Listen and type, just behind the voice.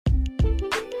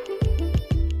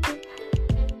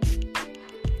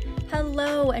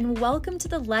Hello, and welcome to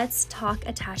the Let's Talk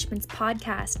Attachments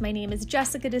podcast. My name is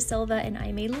Jessica Da Silva, and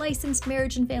I'm a licensed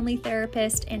marriage and family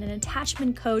therapist and an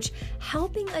attachment coach,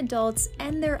 helping adults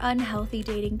end their unhealthy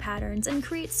dating patterns and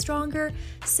create stronger,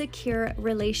 secure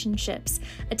relationships.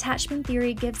 Attachment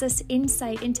theory gives us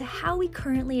insight into how we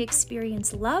currently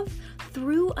experience love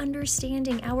through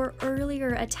understanding our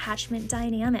earlier attachment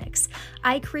dynamics.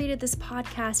 I created this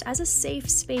podcast as a safe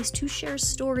space to share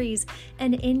stories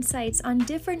and insights on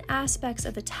different aspects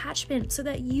of attachment so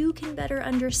that you can better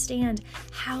understand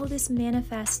how this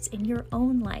manifests in your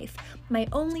own life. My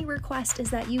only request is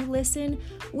that you listen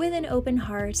with an open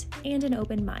heart and an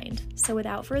open mind. So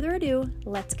without further ado,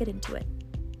 let's get into it.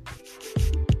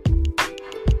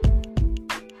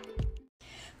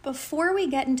 Before we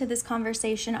get into this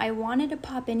conversation, I wanted to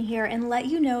pop in here and let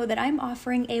you know that I'm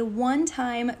offering a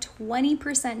one-time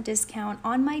 20% discount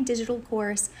on my digital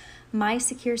course, My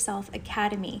Secure Self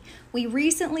Academy. We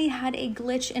recently had a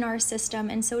glitch in our system,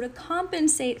 and so to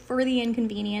compensate for the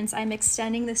inconvenience, I'm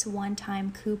extending this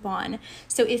one-time coupon.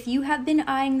 So if you have been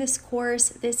eyeing this course,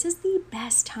 this is the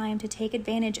best time to take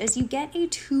advantage as you get a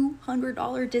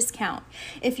 $200 discount.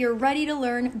 If you're ready to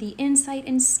learn the insight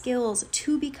and skills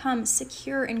to become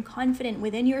secure and confident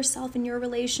within yourself and your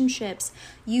relationships,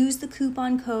 use the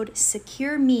coupon code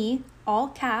SECUREME, all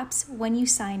caps, when you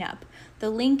sign up. The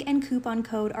link and coupon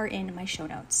code are in my show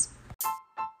notes.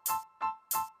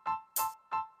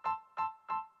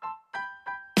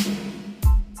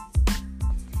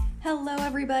 Hello,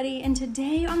 everybody, and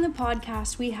today on the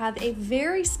podcast we have a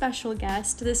very special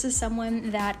guest. This is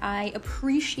someone that I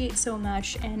appreciate so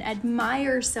much and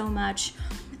admire so much.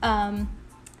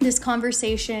 This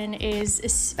conversation is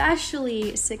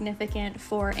especially significant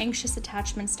for anxious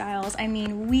attachment styles. I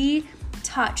mean, we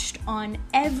touched on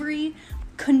every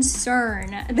concern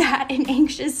that an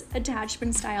anxious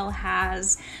attachment style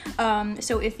has.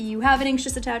 So if you have an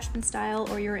anxious attachment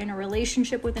style or you're in a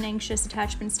relationship with an anxious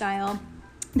attachment style,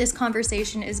 this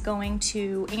conversation is going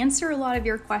to answer a lot of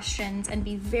your questions and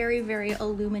be very, very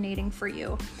illuminating for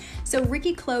you. So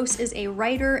Rikki Close is a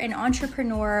writer and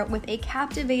entrepreneur with a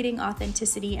captivating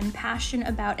authenticity and passion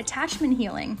about attachment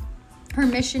healing. Her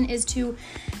mission is to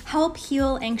help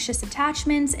heal anxious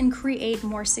attachments and create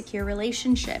more secure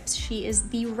relationships. She is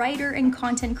the writer and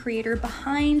content creator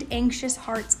behind Anxious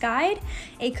Hearts Guide,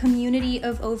 a community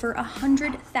of over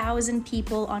 100,000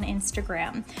 people on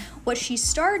Instagram. What she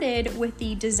started with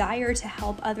the desire to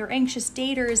help other anxious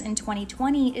daters in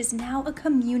 2020 is now a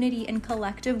community and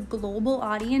collective global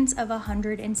audience of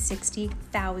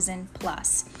 160,000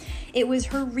 plus. It was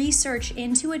her research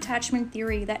into attachment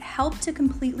theory that helped to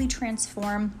completely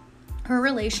transform her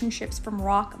relationships from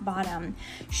rock bottom.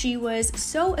 She was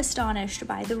so astonished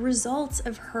by the results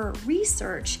of her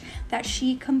research that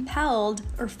she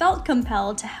felt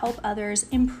compelled to help others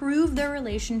improve their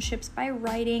relationships by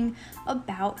writing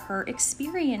about her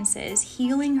experiences,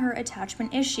 healing her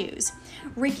attachment issues.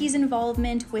 Rikki's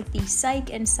involvement with the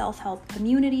psych and self-help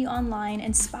community online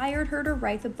inspired her to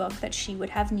write the book that she would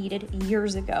have needed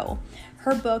years ago.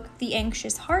 Her book, The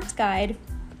Anxious Hearts Guide,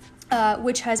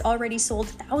 which has already sold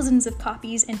thousands of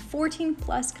copies in 14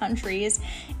 plus countries,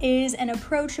 is an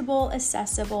approachable,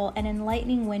 accessible, and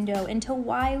enlightening window into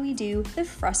why we do the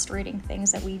frustrating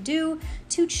things that we do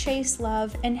to chase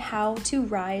love and how to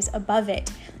rise above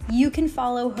it. You can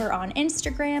follow her on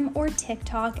Instagram or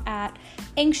TikTok at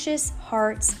Anxious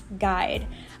Hearts Guide.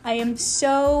 I am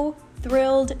so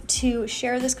thrilled to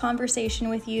share this conversation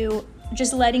with you.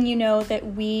 Just letting you know that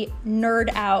we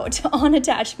nerd out on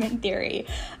attachment theory.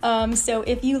 So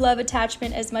if you love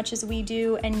attachment as much as we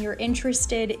do and you're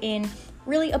interested in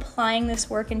really applying this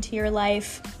work into your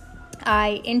life,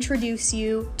 I introduce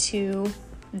you to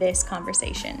this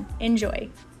conversation. Enjoy.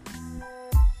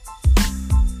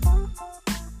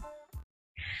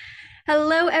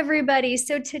 Hello, everybody.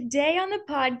 So today on the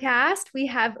podcast, we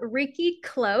have Rikki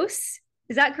Close.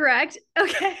 Is that correct?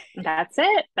 Okay. That's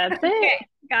it. Okay.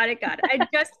 Got it.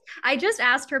 I just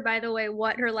asked her, by the way,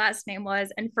 what her last name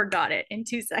was and forgot it in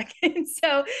 2 seconds.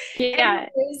 So yeah,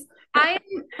 anyways, I'm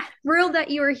thrilled that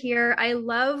you are here. I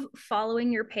love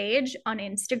following your page on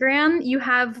Instagram. You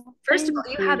have, first of all,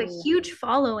 you have a huge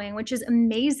following, which is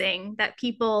amazing that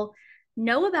people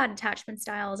know about attachment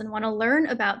styles and want to learn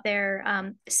about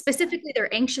their, specifically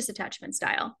their anxious attachment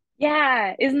style.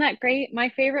 Yeah, isn't that great? My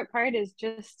favorite part is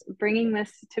just bringing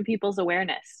this to people's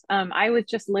awareness. I was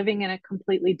just living in a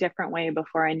completely different way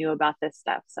before I knew about this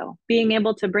stuff. So being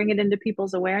able to bring it into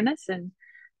people's awareness and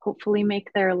hopefully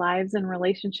make their lives and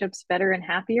relationships better and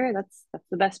happier, that's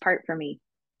the best part for me.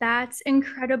 That's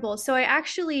incredible. So I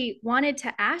actually wanted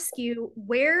to ask you,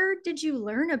 where did you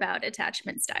learn about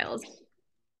attachment styles?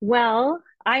 Well,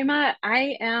 I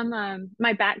am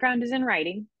my background is in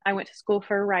writing. I went to school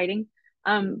for writing.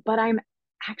 But I'm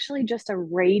actually just a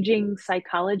raging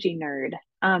psychology nerd.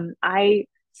 I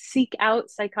seek out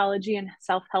psychology and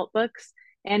self-help books,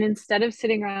 and instead of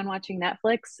sitting around watching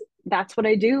Netflix, that's what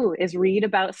I do is read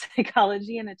about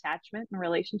psychology and attachment and Yep.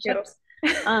 relationships.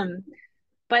 Um,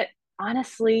 but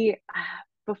honestly,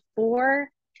 before,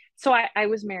 so I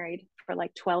was married for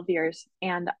like 12 years,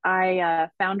 and I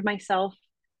found myself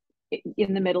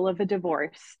in the middle of a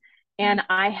divorce. And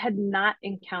I had not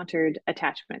encountered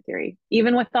attachment theory,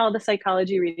 even with all the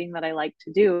psychology reading that I like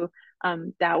to do.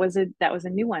 That was a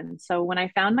new one. So when I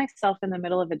found myself in the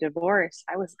middle of a divorce,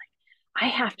 I was like, I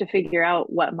have to figure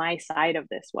out what my side of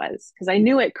this was, because I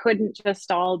knew it couldn't just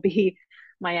all be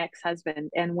my ex-husband.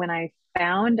 And when I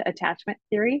found attachment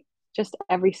theory, just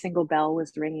every single bell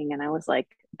was ringing, and I was like,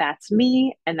 that's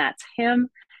me and that's him.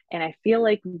 And I feel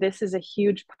like this is a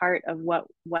huge part of what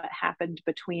happened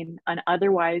between an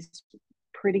otherwise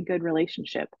pretty good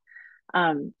relationship.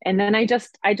 And then I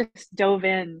just dove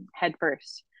in head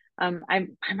first. I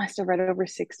must have read over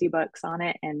 60 books on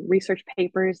it and research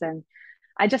papers, and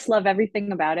I just love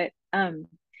everything about it.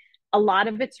 A lot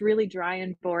of it's really dry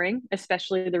and boring,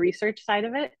 especially the research side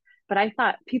of it. But I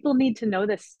thought people need to know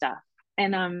this stuff.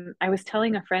 And I was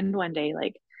telling a friend one day,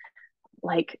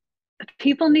 like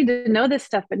people need to know this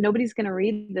stuff, but nobody's going to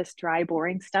read this dry,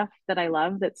 boring stuff that I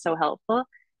love that's so helpful.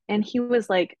 And he was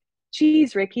like,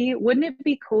 geez, Ricky, wouldn't it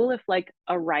be cool if like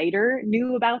a writer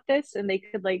knew about this and they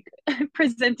could like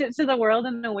present it to the world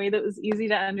in a way that was easy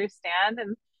to understand?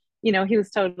 And, he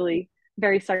was totally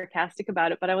very sarcastic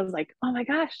about it, but I was like, oh my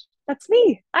gosh, that's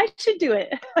me. I should do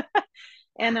it.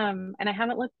 And I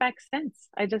haven't looked back since.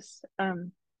 I just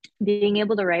being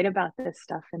able to write about this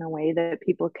stuff in a way that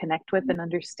people connect with and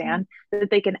understand, that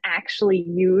they can actually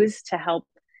use to help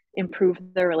improve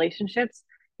their relationships,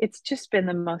 it's just been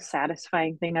the most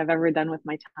satisfying thing I've ever done with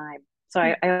my time. So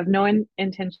I have no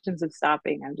intentions of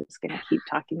stopping. I'm just going to keep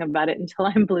talking about it until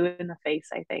I'm blue in the face,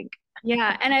 I think.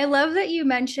 Yeah, and I love that you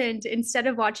mentioned instead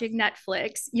of watching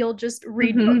Netflix, you'll just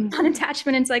read books Mm-hmm. on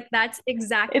attachment. It's like that's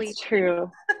exactly It's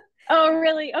true. Oh,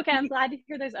 really? Okay, I'm glad to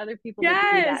hear there's other people that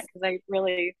do that, yes. because I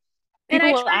really, And people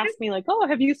I will try ask me like, "Oh,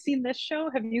 have you seen this show?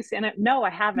 Have you seen it?" No, I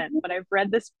haven't, to but I've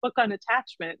read this book on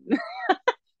attachment.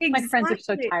 My friends are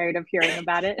so exactly. tired of hearing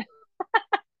about it.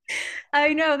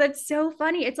 I know that's so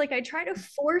funny. It's like I try to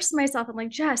force myself. I'm like,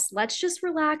 Jess, let's just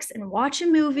relax and watch a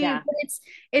movie. Yeah, But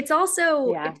it's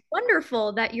also yeah, it's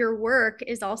wonderful that your work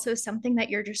is also something that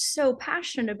you're just so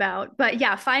passionate about. But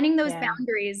yeah, finding those yeah.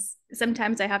 boundaries,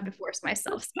 sometimes I have to force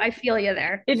myself. So I feel you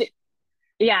there. It,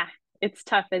 yeah, it's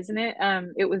tough, isn't it?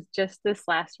 It was just this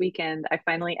last weekend. I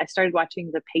started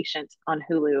watching The Patient on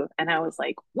Hulu, and I was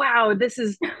like, wow, this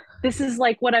is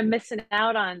like what I'm missing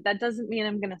out on. That doesn't mean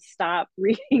I'm gonna stop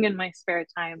reading in my spare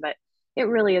time, but it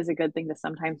really is a good thing to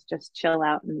sometimes just chill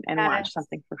out and watch Yes.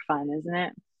 something for fun, isn't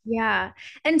it? Yeah.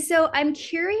 And so I'm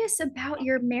curious about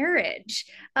your marriage.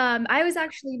 I was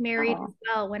actually married as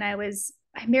Oh, well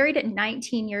I married at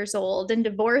 19 years old and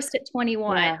divorced at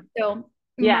 21. yeah, So my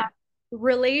yeah.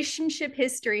 relationship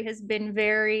history has been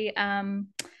very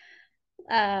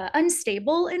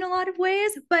unstable in a lot of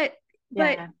ways, but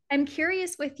Yeah. I'm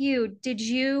curious with you,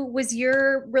 was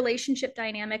your relationship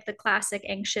dynamic the classic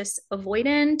anxious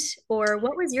avoidant, or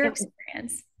what was your It,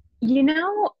 experience? you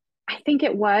know, I think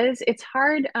it was. It's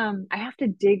hard. I have to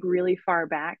dig really far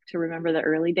back to remember the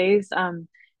early days.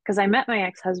 Because I met my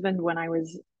ex-husband when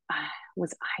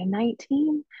was I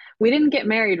 19? We didn't get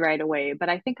married right away, but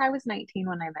I think I was 19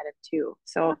 when I met him too.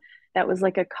 So that was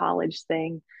like a college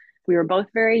thing. We were both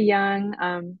very young,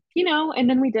 and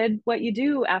then we did what you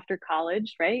do after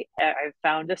college, right? I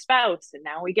found a spouse, and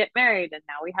now we get married, and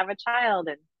now we have a child,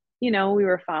 and we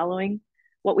were following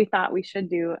what we thought we should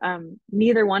do.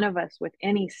 Neither one of us with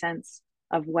any sense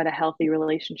of what a healthy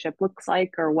relationship looks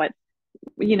like, or what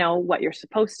you're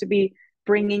supposed to be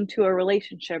bringing to a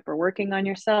relationship or working on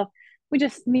yourself. We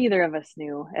just, neither of us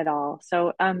knew at all.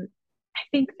 So I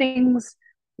think things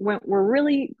were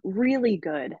really, really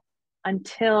good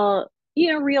until,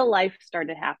 real life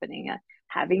started happening.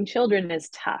 Having children is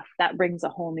tough. That brings a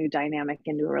whole new dynamic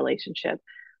into a relationship.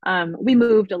 We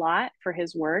moved a lot for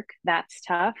his work. That's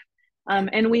tough.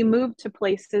 And we moved to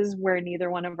places where neither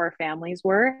one of our families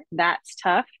were. That's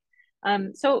tough.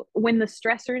 So when the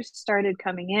stressors started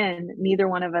coming in, neither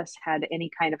one of us had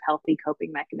any kind of healthy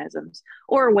coping mechanisms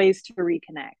or ways to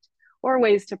reconnect or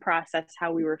ways to process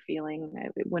how we were feeling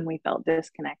when we felt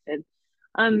disconnected.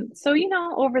 So,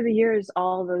 over the years,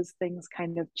 all those things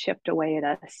kind of chipped away at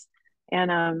us.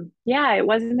 And yeah, it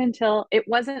wasn't until it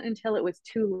was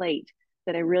too late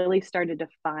that I really started to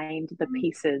find the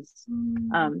pieces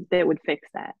that would fix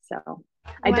that. So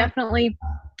I Wow. definitely,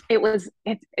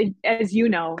 as you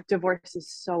know, divorce is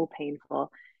so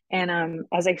painful. And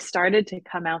as I started to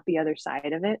come out the other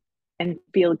side of it and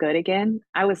feel good again,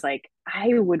 I was like, I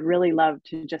would really love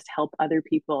to just help other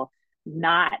people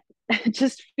not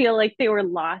just feel like they were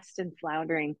lost and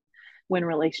floundering when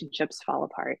relationships fall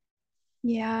apart.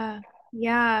 Yeah.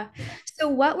 Yeah. So,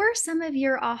 what were some of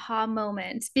your aha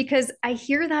moments? Because I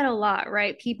hear that a lot,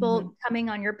 right? Mm-hmm. People coming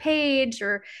on your page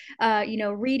or,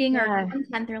 reading our Yeah.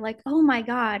 content, they're like, oh my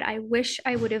God, I wish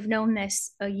I would have known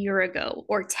this a year ago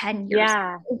or 10 years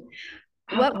Yeah. ago.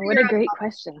 Oh, What were what your, a great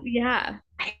question. yeah.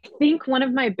 I think one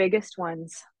of my biggest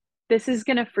ones, this is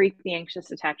going to freak the anxious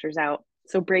attachers out.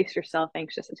 So brace yourself,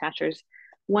 anxious attachers.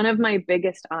 One of my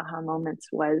biggest aha moments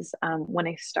was when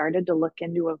I started to look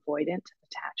into avoidant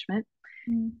attachment.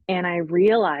 Mm. And I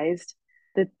realized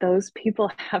that those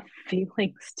people have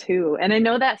feelings too. And I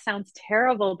know that sounds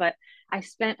terrible, but I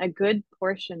spent a good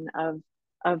portion of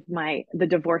the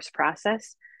divorce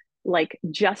process like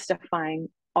justifying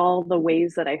all the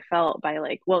ways that I felt by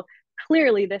like, well,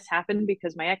 clearly this happened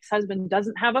because my ex-husband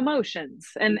doesn't have emotions.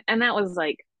 And that was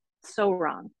like so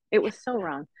wrong. It was so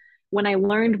wrong. When I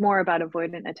learned more about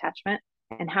avoidant attachment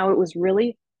and how it was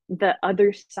really the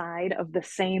other side of the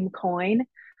same coin,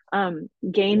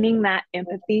 gaining that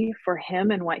empathy for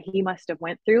him and what he must have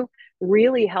went through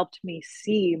really helped me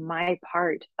see my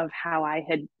part of how I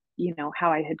had,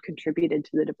 how I had contributed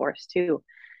to the divorce too.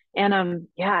 And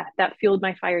yeah, that fueled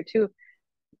my fire too.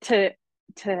 To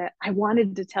I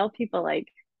wanted to tell people like,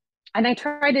 and I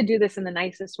try to do this in the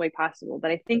nicest way possible, but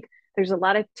I think there's a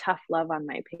lot of tough love on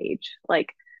my page. Like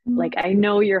I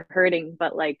know you're hurting,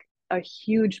 but like a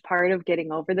huge part of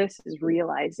getting over this is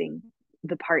realizing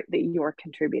the part that you're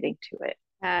contributing to it.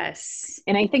 Yes.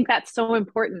 And I think that's so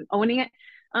important, owning it.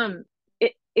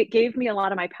 It gave me a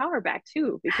lot of my power back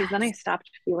too, because then I stopped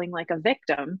feeling like a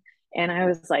victim. And I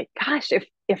was like, gosh,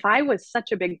 if I was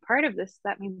such a big part of this,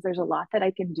 that means there's a lot that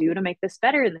I can do to make this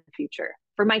better in the future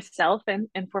for myself and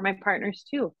for my partners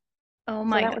too. Oh So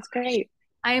my that God. was great.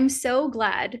 I am so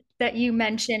glad that you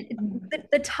mentioned Mm-hmm.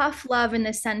 the tough love in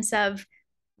the sense of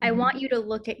I Mm-hmm. want you to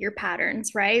look at your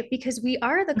patterns, right? Because we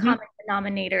are the Mm-hmm. common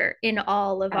denominator in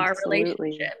all of our Absolutely.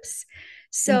 relationships.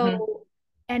 Mm-hmm. So,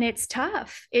 and it's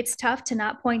tough. It's tough to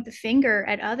not point the finger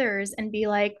at others and be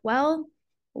like, well,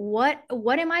 what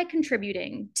am I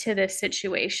contributing to this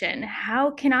situation?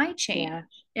 How can I change?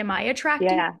 Yeah. Am I attracting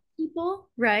Yeah. people,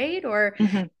 right? Or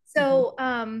Mm-hmm. Mm-hmm.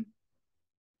 so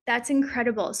that's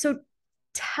incredible. So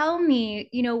tell me,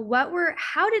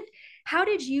 how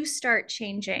did you start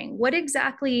changing?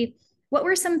 What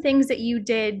were some things that you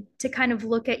did to kind of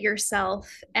look at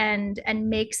yourself and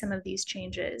make some of these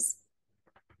changes?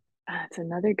 That's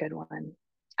another good one.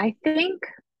 I think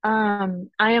I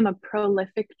am a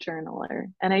prolific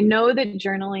journaler, and I know that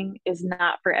journaling is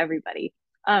not for everybody.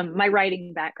 My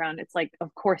writing background, it's like,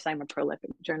 of course, I'm a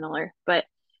prolific journaler, but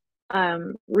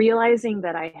realizing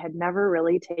that I had never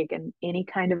really taken any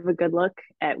kind of a good look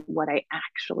at what I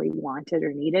actually wanted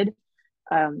or needed,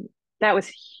 um, that was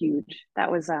huge.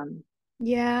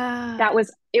 Yeah.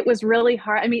 It was really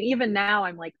hard. I mean, even now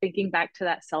I'm like thinking back to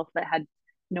that self that had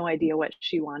no idea what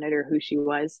she wanted or who she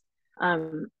was.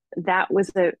 That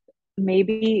was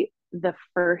maybe the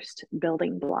first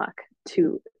building block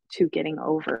to getting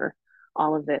over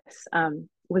all of this.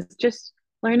 Was just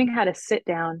learning how to sit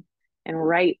down and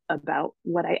write about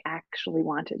what I actually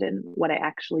wanted and what I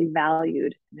actually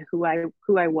valued and who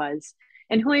I was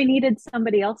and who I needed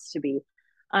somebody else to be.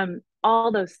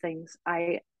 All those things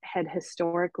I had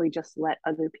historically just let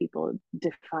other people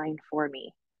define for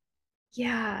me.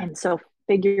 Yeah. And so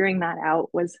figuring that out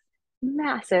was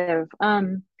massive.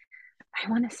 I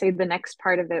want to say the next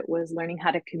part of it was learning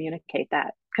how to communicate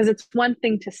that, because it's one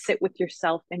thing to sit with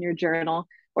yourself in your journal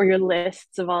or your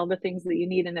lists of all the things that you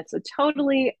need, and it's a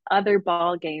totally other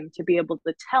ball game to be able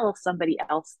to tell somebody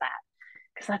else that,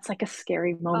 because that's like a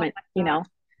scary Oh moment, my God.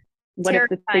 what if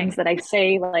the things Terrifying. that I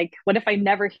say, like, what if I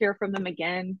never hear from them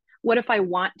again? What if I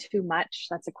want too much?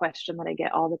 That's a question that I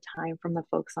get all the time from the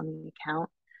folks on the account.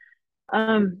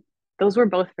 Um, those were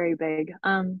both very big.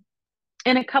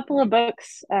 And a couple of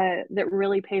books that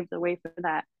really paved the way for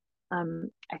that.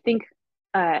 I think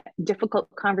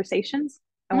Difficult Conversations,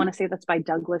 I want Mm. to say that's by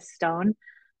Douglas Stone,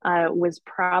 was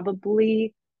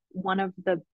probably one of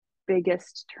the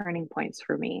biggest turning points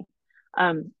for me.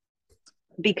 Um,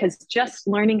 because just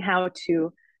learning how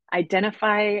to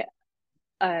identify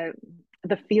uh,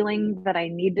 the feeling that I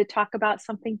need to talk about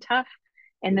something tough,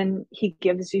 and then he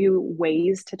gives you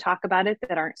ways to talk about it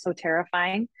that aren't so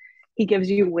terrifying. He gives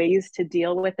you ways to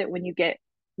deal with it when you get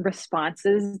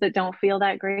responses that don't feel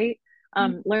that great.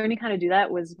 Learning how to do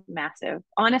that was massive.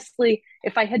 Honestly,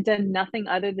 if I had done nothing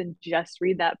other than just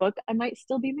read that book, I might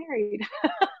still be married.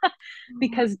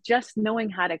 Because just knowing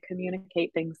how to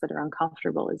communicate things that are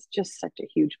uncomfortable is just such a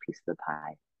huge piece of the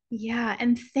pie. Yeah,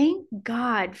 and thank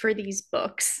God for these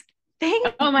books.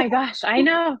 Thank Oh my gosh, I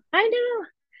know. I know.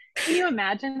 Can you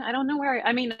imagine? I don't know where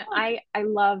I mean, God. I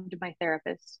loved my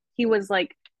therapist. He was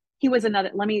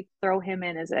another, let me throw him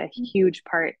in as a huge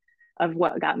part of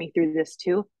what got me through this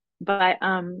too. But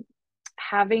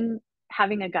having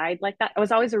having a guide like that, I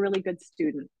was always a really good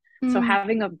student. So Mm,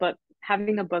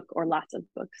 having a book or lots of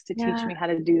books to teach yeah. me how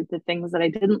to do the things that I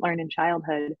didn't learn in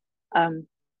childhood. Um,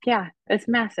 yeah, it's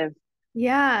massive.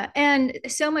 Yeah, and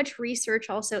so much research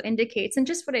also indicates, and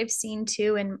just what I've seen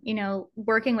too, and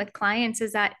working with clients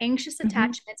is that anxious Hmm.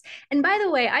 attachments, and by the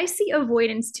way, I see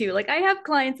avoidance too. Like I have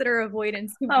clients that are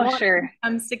avoidance who Oh, want to sure.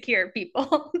 become secure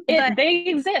people, but It they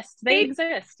exist. They they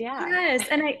exist. Yeah. yes,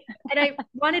 and I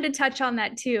wanted to touch on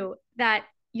that too, that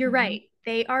you're Hmm. right.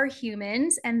 They are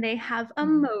humans and they have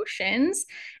Hmm. emotions,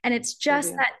 and it's They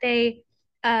just do. that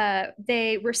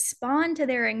they respond to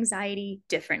their anxiety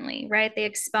differently, right? They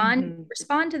Hmm.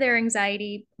 respond to their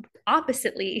anxiety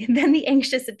oppositely than the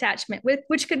anxious attachment,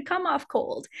 which could come off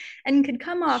cold and could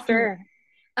come off mean. Sure.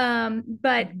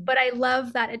 But Hmm. I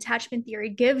love that attachment theory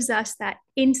gives us that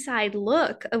inside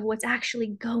look of what's actually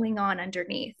going on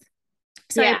underneath.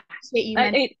 So I Yeah. appreciate you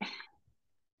mentioning. It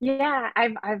yeah,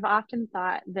 I've often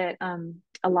thought that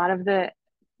a lot of the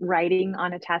writing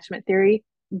on attachment theory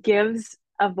gives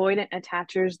avoidant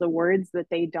attachers the words that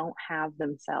they don't have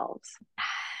themselves.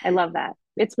 I love that.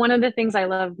 It's one of the things I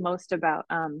love most about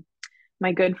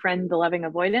my good friend, the loving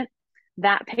avoidant.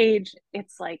 That page,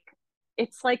 it's like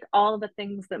all the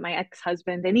things that my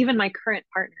ex-husband and even my current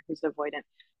partner who's avoidant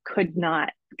could not,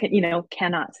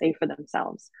 cannot say for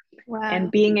themselves. And Wow.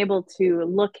 being able to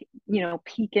look,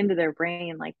 peek into their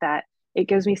brain like that, it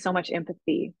gives me so much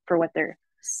empathy for what they're,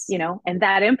 and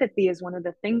that empathy is one of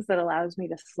the things that allows me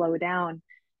to slow down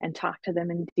and talk to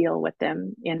them and deal with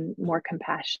them in more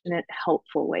compassionate,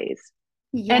 helpful ways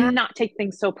Yeah, and not take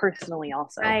things so personally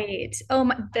also. right. Oh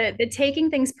my, the taking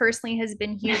things personally has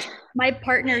been huge. My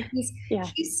partner, Yeah.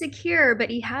 he's secure, but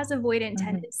he has avoidant Hmm.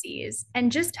 tendencies.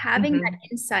 And just having that Hmm.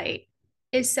 insight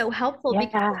is so helpful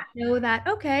because Yeah, I know that,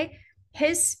 okay,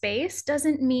 his space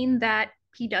doesn't mean that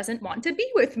he doesn't want to be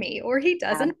with me or he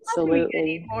doesn't love me absolutely.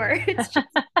 anymore. It's just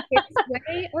his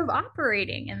way of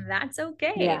operating, and that's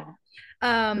okay. Yeah.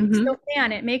 So Hmm.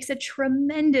 man, it makes a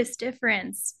tremendous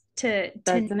difference to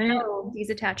Doesn't it? know these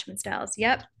attachment styles.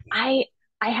 Yep. I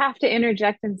I have to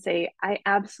interject and say I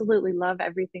absolutely love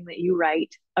everything that you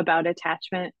write about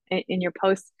attachment in your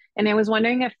posts. And I was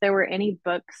wondering if there were any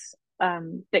books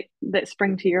that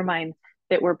spring to your mind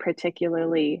that were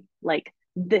particularly like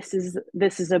this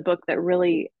is a book that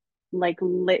really like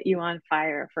lit you on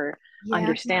fire for Yeah.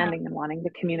 understanding and wanting to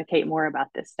communicate more about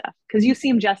this stuff because you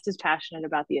seem just as passionate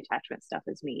about the attachment stuff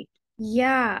as me.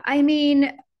 Yeah. I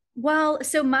mean, well,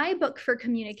 so my book for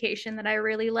communication that I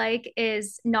really like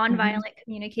is Hmm. Nonviolent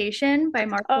Communication by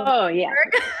Marshall Oh yeah,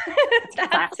 Rosenberg. that's a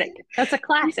classic. That's a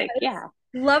classic. Yes. Yeah.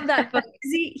 Love that book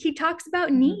because he talks about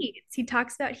Hmm. needs. He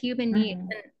talks about human needs. Hmm.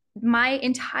 And my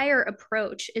entire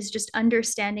approach is just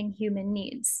understanding human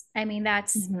needs. I mean,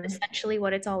 that's Hmm. essentially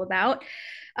what it's all about.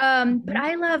 But Hmm.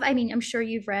 I mean, I'm sure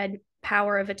you've read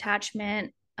Power of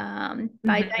Attachment by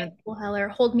Diane Hmm. Heller.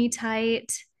 Hold Me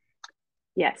Tight.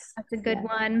 Yes. That's a good Yes.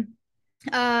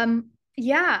 one.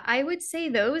 Yeah, I would say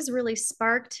those really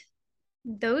sparked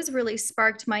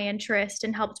my interest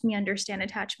and helped me understand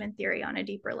attachment theory on a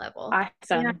deeper level. Yeah.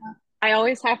 Awesome. I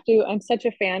always have to, I'm such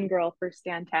a fangirl for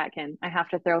Stan Tatkin. I have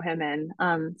to throw him in.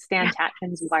 Stan Yeah.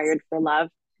 Tatkin's Wired for Love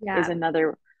is Yeah.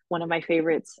 another one of my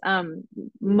favorites,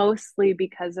 mostly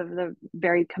because of the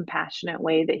very compassionate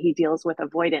way that he deals with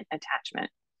avoidant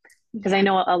attachment. Because I Yeah.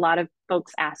 know a lot of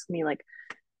folks ask me, like,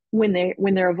 when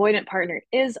their avoidant partner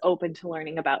is open to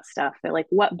learning about stuff, they're like,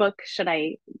 what book should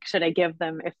I give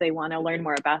them if they want to learn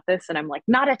more about this? And I'm like,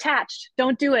 not attached,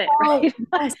 don't do it. Oh, Right.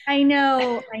 yes, I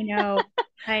know. I know.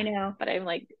 I know. But I'm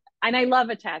like, and I love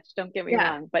attached, don't get me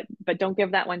Yeah. wrong, but don't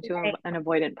give that one to Right. an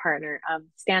avoidant partner.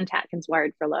 Stan Tatkin's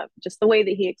Wired for Love, just the way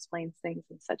that he explains things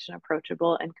in such an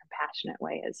approachable and compassionate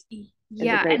way is a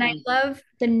Yeah, great and I one. love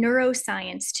the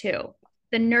neuroscience too.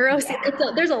 The neuroscience,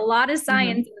 Yeah. there's a lot of Hmm.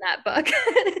 science in that book.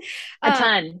 A um,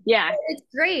 ton. Yeah. it's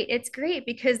great. It's great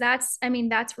because I mean,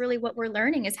 that's really what we're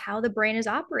learning is how the brain is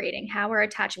operating, how our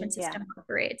attachment Yeah. system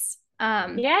operates.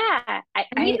 Yeah. I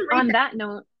need I to read on that. that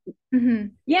note,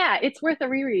 Mhm. yeah, it's worth a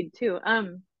reread too.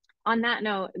 on that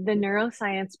note, the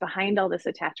neuroscience behind all this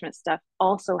attachment stuff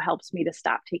also helps me to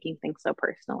stop taking things so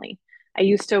personally. I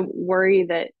used to worry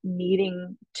that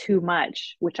needing too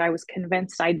much, which I was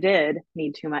convinced I did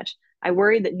need too much. I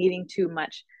worried that needing too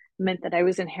much meant that I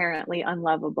was inherently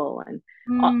unlovable and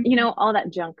all, Mm. you know, all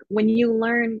that junk. When you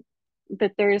learn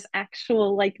that there's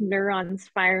actual like neurons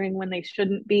firing when they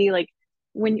shouldn't be, like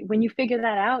when you figure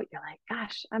that out, you're like,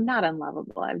 gosh, I'm not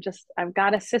unlovable. I've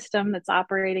got a system that's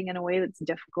operating in a way that's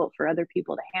difficult for other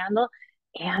people to handle,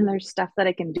 and there's stuff that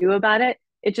I can do about it.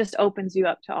 It just opens you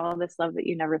up to all this love that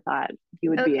you never thought you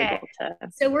would be Okay. able to.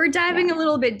 So we're Yeah. diving a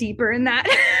little bit deeper in that.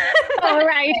 That Oh,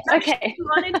 right. I Okay. actually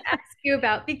wanted to ask you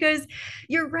about because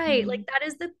you're right. Like Mhm. that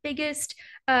is the biggest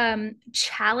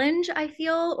challenge I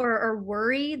feel or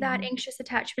worry that Mhm. anxious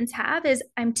attachments have is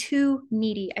I'm too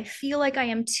needy. I feel like I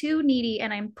am too needy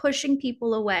and I'm pushing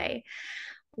people away.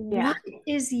 What Yeah.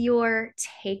 is your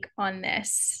take on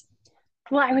this?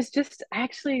 Well, I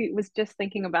actually was just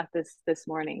thinking about this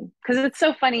morning because it's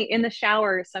so funny. In the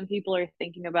shower, some people are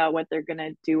thinking about what they're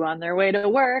gonna do on their way to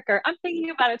work, or I'm thinking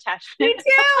about Me attachment.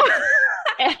 too.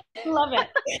 I Love it.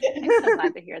 I'm so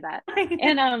glad to hear that.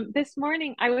 And this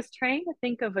morning, I was trying to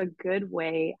think of a good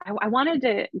way. I wanted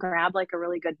to grab like a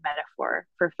really good metaphor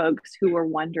for folks who were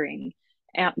wondering,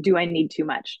 do I need too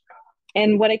much?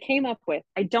 And what I came up with,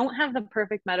 I don't have the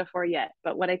perfect metaphor yet,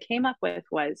 but what I came up with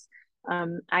was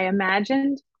I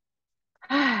imagined,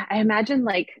 I imagined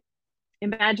like,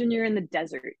 imagine you're in the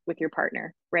desert with your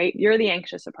partner, right? You're the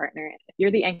anxious partner,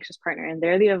 and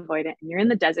they're the avoidant, and you're in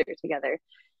the desert together.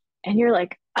 And you're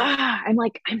like,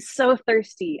 I'm so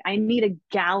thirsty. I need a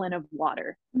gallon of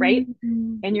water, right?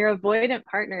 Mhm. And your avoidant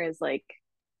partner is like,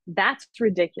 that's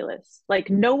ridiculous. Like,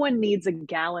 no one needs a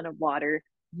gallon of water.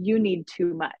 You need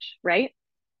too much, right?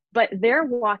 But they're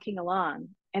walking along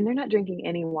and they're not drinking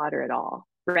any water at all,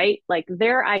 right? Like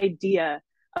their idea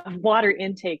of water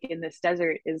intake in this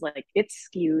desert is like it's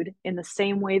skewed in the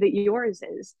same way that yours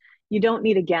is. You don't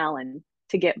need a gallon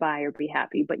to get by or be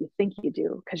happy, but you think you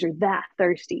do because you're that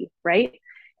thirsty, right?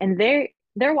 And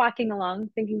they're walking along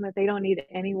thinking that they don't need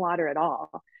any water at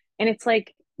all. And it's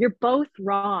like you're both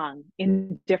wrong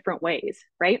in different ways,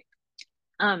 right?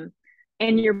 Um,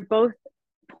 and you're both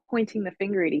pointing the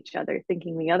finger at each other,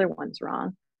 thinking the other one's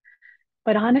wrong.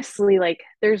 But honestly, like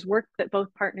there's work that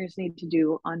both partners need to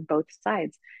do on both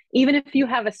sides. Even if you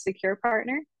have a secure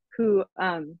partner who,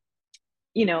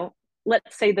 you know,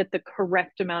 let's say that the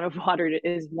correct amount of water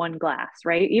is 1 glass,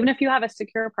 right? Even if you have a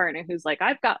secure partner who's like,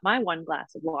 I've got my 1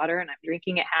 glass of water and I'm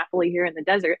drinking it happily here in the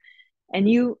desert, and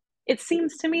it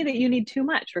seems to me that you need too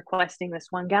much requesting this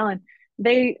 1 gallon,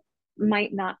 they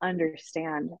might not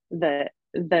understand the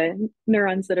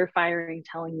neurons that are firing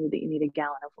telling you that you need a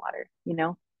gallon of water, you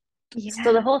know?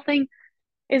 So the Yeah. whole thing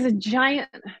is a giant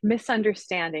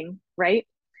misunderstanding, right?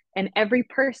 And every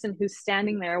person who's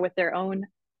standing there with their own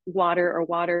water or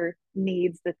water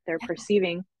needs that they're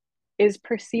perceiving is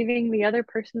perceiving the other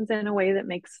person's in a way that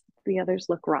makes the others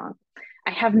look wrong.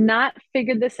 I have not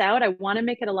figured this out. I want to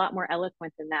make it a lot more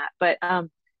eloquent than that, but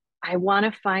I want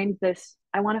to find this.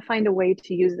 I want to find a way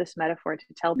to use this metaphor to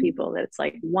tell people that it's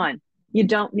like, one, you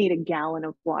don't need a gallon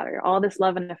of water. All this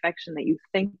love and affection that you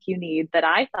think you need, that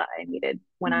I thought I needed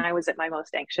when I was at my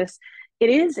most anxious, it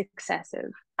is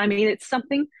excessive. I mean, it's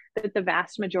something that the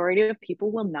vast majority of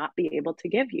people will not be able to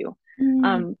give you.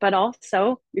 Mm. But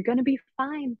also, you're going to be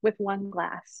fine with 1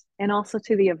 glass. And also,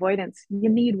 to the avoidance, you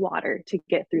need water to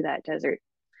get through that desert.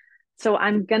 So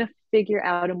I'm going to figure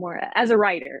out a more, as a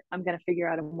writer, I'm going to figure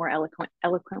out a more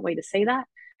eloquent way to say that.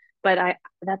 But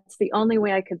that's the only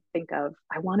way I could think of.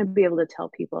 I want to be able to tell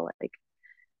people like,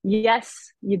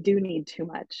 yes, you do need too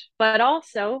much, but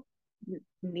also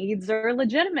needs are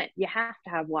legitimate. You have to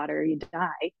have water, or you die,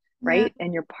 Yeah. right?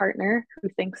 And your partner who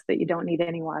thinks that you don't need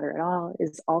any water at all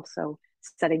is also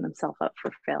setting themselves up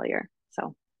for failure.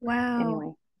 So Wow.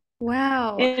 anyway,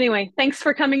 Wow. thanks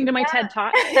for coming to my TED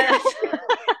Talk.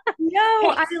 No,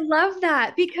 I Yes. love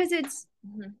that because it's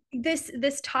Mhm.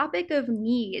 this topic of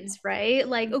needs, right?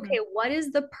 Like, okay, Mhm. what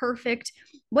is the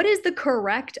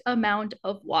correct amount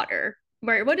of water?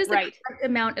 Right? What is the Right. correct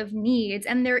amount of needs?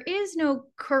 And there is no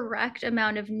correct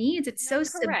amount of needs. It's No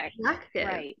so correct. subjective.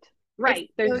 Right. It's Right.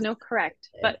 so There's no correct,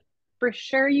 subjective. but for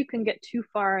sure you can get too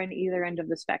far on either end of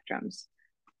the spectrums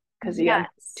because you have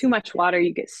too Yes. much water,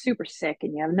 you get super sick,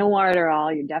 and you have no water at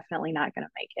all, you're definitely not going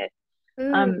to make it.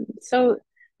 Ooh. So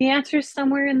the answer is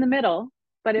somewhere in the middle,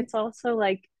 but it's also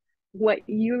like what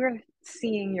you're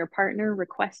seeing your partner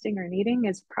requesting or needing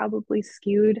is probably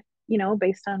skewed,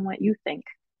 based on what you think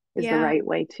is the Yeah, right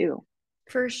way too.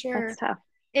 for That's sure. tough.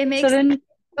 It So makes, then,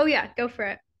 oh yeah, go for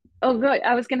it. oh, good.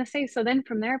 I was going to say, so then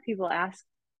from there, people ask,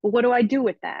 well, what do I do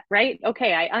with that? Right?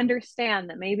 Okay, I understand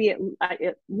that maybe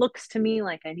it looks to me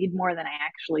like I need more than I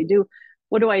actually do.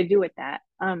 What do I do with that?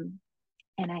 And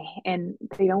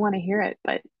they don't want to hear it,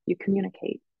 but you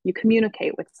communicate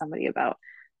with somebody about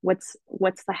what's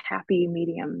the happy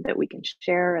medium that we can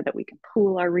share, or that we can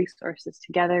pool our resources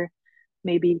together.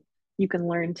 Maybe you can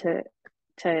learn to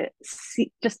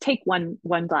see, just take one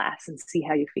glass and see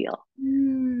how you feel.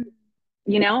 Mm.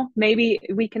 Maybe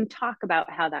we can talk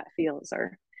about how that feels,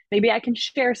 or maybe I can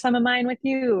share some of mine with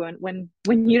you, and when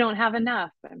you don't have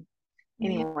enough. And Yeah.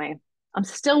 anyway, I'm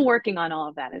still working on all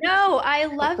of that. No, I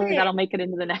love Hopefully it. that'll make it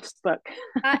into the next book.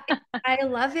 I, I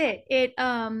love it.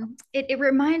 It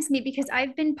reminds me because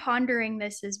I've been pondering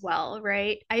this as well,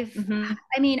 right? Mm-hmm.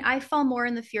 I mean, I fall more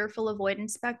in the fearful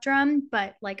avoidance spectrum,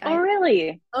 but like Oh, I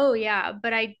really? oh yeah,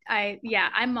 but yeah,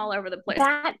 I'm all over the place.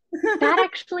 That that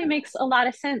actually makes a lot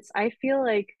of sense. I feel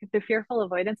like the fearful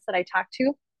avoidance that I talk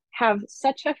to have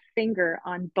such a finger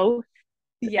on both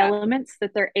Yeah. elements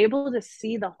that they're able to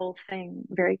see the whole thing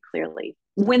very clearly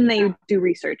when they do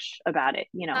research about it.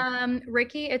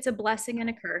 Ricky, it's a blessing and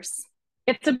a curse.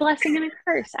 It's a blessing and a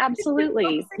curse.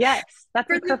 Absolutely. Yes, that's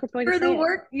a perfect way to For the say it.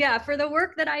 work, yeah, for the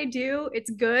work that I do, it's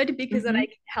good because then I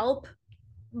Mm-hmm. can help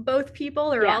both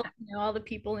people or Yeah. all the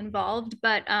people involved.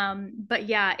 But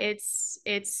yeah, it's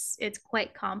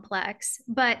quite complex.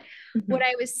 But what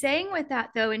Mm-hmm. I was saying with that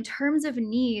though, in terms of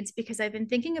needs, because I've been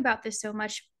thinking about this so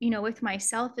much, with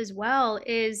myself as well,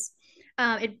 is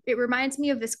it reminds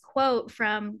me of this quote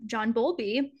from John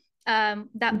Bowlby,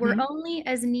 that we're Mm-hmm. only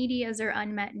as needy as our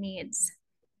unmet needs.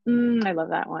 I love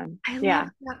that one. I love Yeah.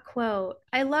 that quote.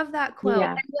 I love that quote.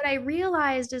 Yeah. And what I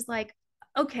realized is like,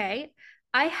 okay,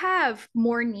 I have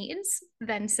more needs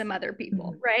than some other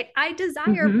people, right? I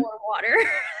desire Mm-hmm. more water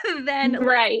than, let's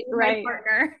Right. say, my Right.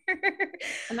 partner.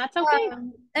 And that's okay.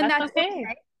 And That's that's okay.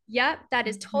 okay. Yep, that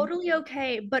is Mm-hmm. totally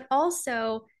okay. But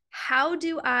also, how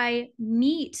do I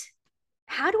meet,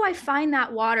 how do I find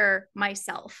that water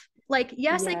myself? Like,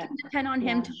 yes, I Yeah. can depend on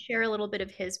him Yeah. to share a little bit of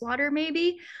his water,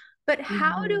 maybe, but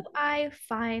how do Mm-hmm. I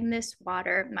find this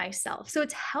water myself? So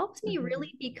it's helped me Mm-hmm.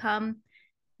 really become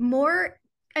more,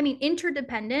 I mean,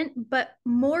 interdependent, but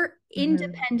more Mm-hmm.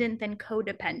 independent than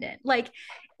codependent. Like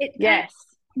it kind of Yes.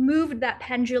 moved that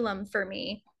pendulum for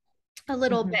me a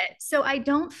little Mm-hmm. bit. So I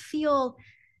don't feel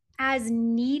as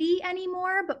needy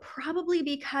anymore, but probably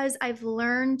because I've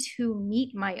learned to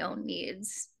meet my own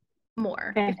needs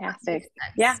more, if that makes Fantastic.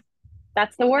 Yeah. sense.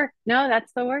 That's the work. No,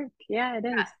 that's the work. Yeah, it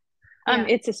is. Yeah.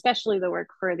 It's especially the work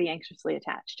for the anxiously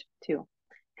attached too,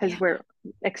 because Yeah. we're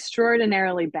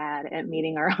extraordinarily bad at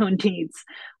meeting our own needs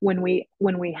when we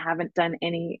haven't done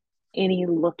any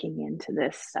looking into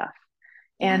this stuff.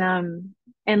 Yeah.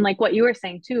 And like what you were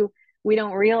saying too, we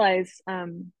don't realize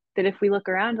that if we look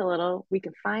around a little, we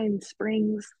can find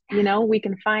springs, we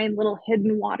can find little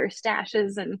hidden water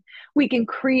stashes, and we can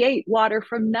create water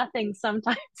from nothing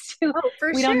sometimes too. Oh,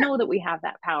 for We don't sure. know that we have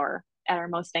that power at our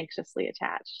most anxiously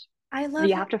attached. I But love you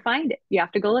that. have to find it. You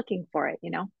have to go looking for it.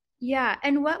 Yeah.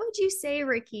 And what would you say,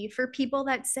 Ricky, for people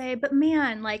that say, but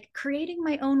man, like creating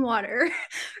my own water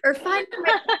or I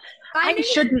finding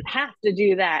shouldn't have to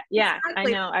do that. Yeah, I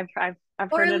exactly, know. I've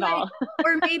or heard it like, all.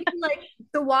 or maybe like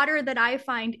the water that I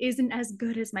find isn't as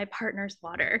good as my partner's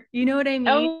water. You know what I mean?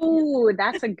 Oh,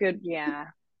 that's a good, yeah.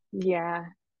 Yeah,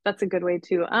 that's a good way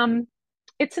too.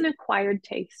 It's an acquired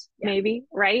taste, Yeah. maybe,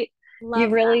 right? You Love that.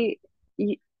 really,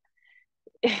 you,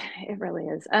 it really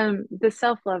is. The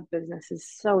self-love business is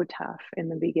so tough in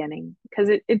the beginning because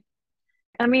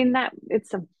I mean, that it's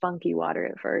some funky water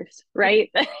at first, It,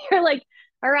 right? You're like,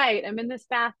 all right, I'm in this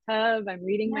bathtub, I'm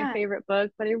reading my yeah. favorite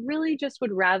book, but I really just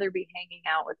would rather be hanging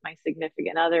out with my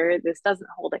significant other. This doesn't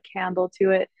hold a candle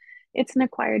to it. It's an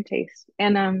acquired taste.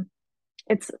 And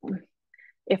it's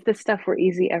if this stuff were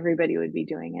easy, everybody would be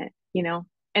doing it,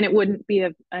 and it wouldn't be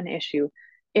an issue.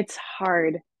 It's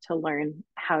hard to learn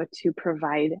how to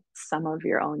provide some of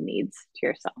your own needs to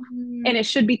yourself. And Mm, it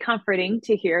should be comforting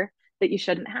to hear that you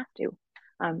shouldn't have to.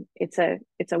 It's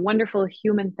a wonderful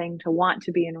human thing to want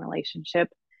to be in relationship,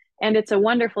 and it's a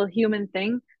wonderful human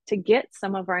thing to get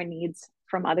some of our needs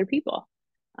from other people.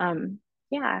 Um,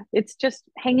 yeah, it's just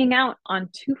hanging out on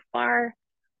too far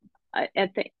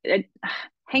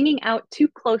hanging out too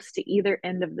close to either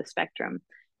end of the spectrum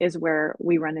is where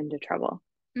we run into trouble.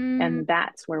 mm, And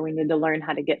that's where we need to learn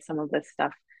how to get some of this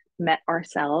stuff met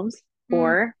ourselves, mm,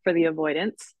 or for the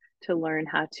avoidance to learn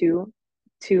how to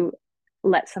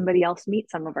let somebody else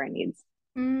meet some of our needs.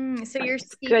 So Like, you're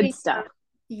it's good speaking of, stuff.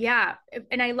 yeah,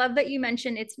 and I love that you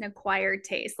mentioned it's an acquired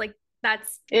taste. Like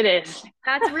that's It is.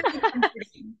 that's really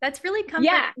comforting. That's really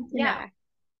comforting Yeah, to know. yeah.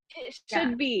 It Yeah.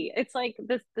 should be. It's like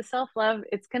the self-love,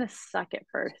 it's gonna suck at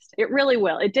first. It really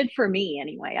will. It did for me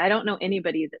anyway. I don't know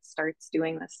anybody that starts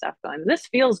doing this stuff going, this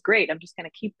feels great. I'm just gonna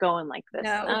keep going like this.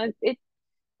 No.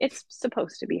 It's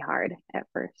supposed to be hard at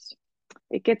first.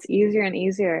 It gets easier and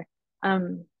easier.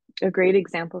 Um, a great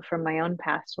example from my own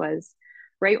past was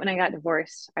right when I got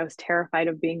divorced, I was terrified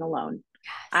of being alone.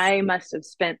 Yes. I must have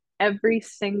spent every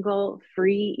single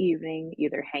free evening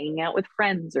either hanging out with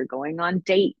friends or going on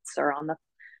dates or on the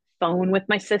phone with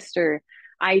my sister.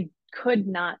 I could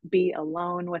not be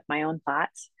alone with my own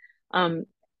thoughts. Um,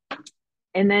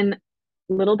 and then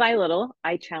little by little,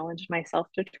 I challenged myself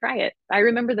to try it. I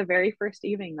remember the very first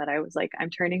evening that I was like, I'm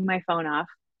turning my phone off.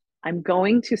 I'm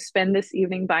going to spend this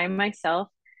evening by myself.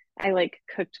 I like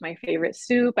cooked my favorite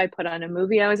soup. I put on a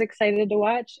movie I was excited to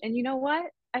watch. And you know what?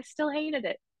 I still hated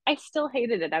it. I still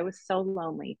hated it. I was so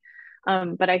lonely.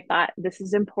 But I thought, this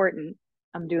is important.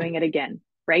 I'm doing it again.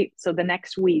 Right. So the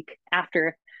next week,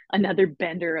 after another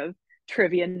bender of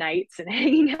trivia nights and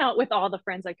hanging out with all the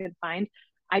friends I could find,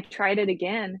 I tried it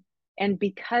again. And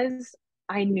because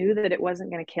I knew that it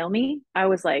wasn't going to kill me, I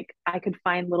was like, I could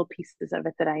find little pieces of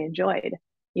it that I enjoyed,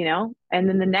 you know? And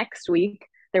then the next week,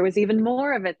 there was even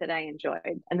more of it that I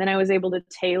enjoyed. And then I was able to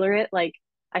tailor it. Like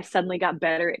I suddenly got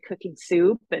better at cooking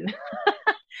soup and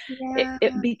Yeah.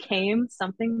 it became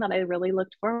something that I really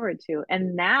looked forward to.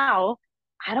 And now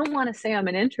I don't want to say I'm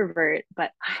an introvert,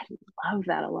 but I love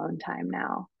that alone time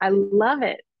now. I love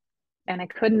it. And I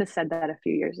couldn't have said that a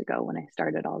few years ago when I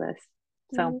started all this.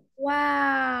 So,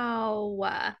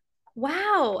 Wow.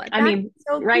 Wow. I That's mean,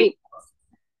 so cool. right.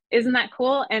 Isn't that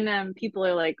cool? And people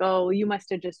are like, oh, you must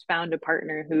have just found a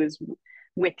partner who's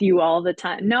with you all the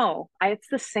time. No, it's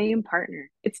the same partner.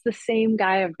 It's the same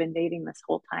guy I've been dating this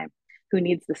whole time who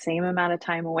needs the same amount of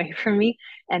time away from me.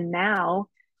 And now,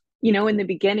 you know, in the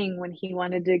beginning, when he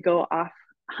wanted to go off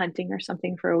hunting or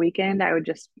something for a weekend, I would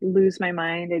just lose my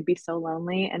mind. I'd be so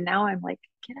lonely. And now I'm like,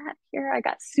 get out of here. I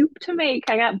got soup to make.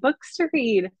 I got books to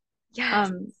read.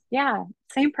 Yes. Yeah,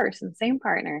 same person, same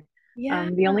partner. Yeah.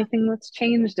 The only thing that's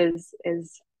changed is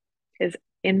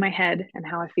in my head and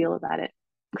how I feel about it.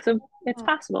 So it's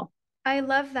possible. I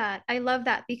love that. I love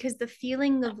that because the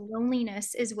feeling of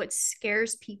loneliness is what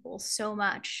scares people so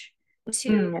much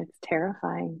to, It's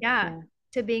terrifying. yeah, Yeah.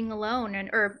 to being alone and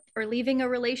or leaving a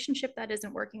relationship that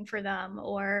isn't working for them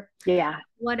or Yeah.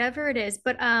 whatever it is.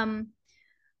 But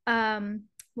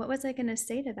what was I gonna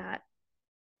say to that?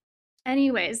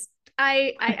 Anyways,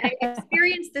 I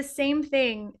experienced the same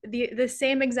thing, the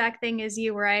same exact thing as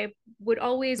you, where I would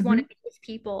always want hmm to be with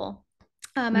people.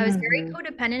 I was very hmm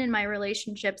codependent in my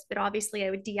relationships, but obviously I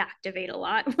would deactivate a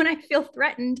lot when I feel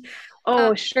threatened. Uh,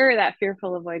 Oh, sure, that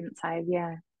fearful avoidance side.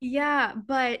 Yeah. yeah,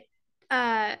 but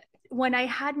uh, when I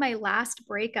had my last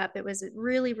breakup, it was a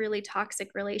really, really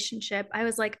toxic relationship. I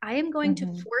was like, I am going to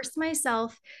hmm force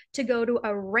myself to go to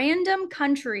a random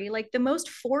country, like the most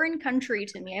foreign country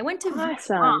to me. I went to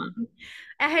Awesome. Vietnam.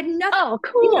 I had nothing. Oh,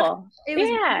 Beautiful. cool. It was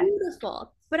Yeah.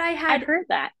 beautiful, but I've heard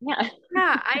that.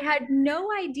 Yeah. I had no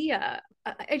idea.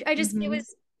 I just, it hmm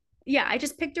was, yeah, I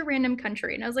just picked a random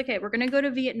country and I was like, hey, we're going to go to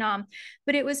Vietnam.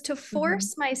 But it was to hmm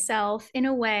force myself in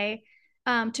a way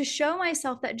to show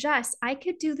myself that, Jess, I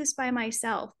could do this by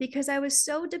myself because I was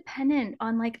so dependent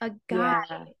on like a guy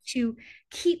Yeah. to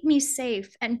keep me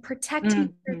safe and protect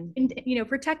me, hmm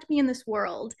protect me in this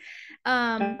world. Oh,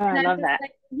 And I I'm love just that.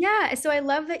 like, yeah. So I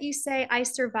love that you say I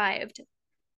survived.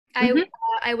 hmm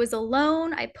I was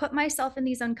alone. I put myself in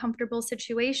these uncomfortable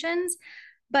situations,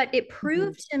 but it hmm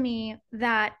proved to me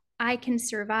that I can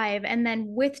survive. And then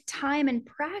with time and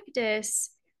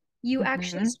practice, you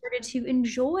actually hmm started to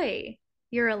enjoy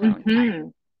your alone time. hmm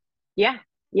Yeah.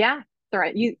 Yeah.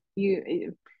 Right.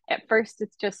 At first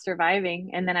it's just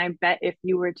surviving. And then I bet if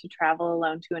you were to travel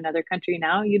alone to another country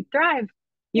now, you'd thrive.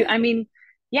 Yeah. I mean,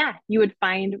 yeah, you would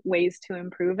find ways to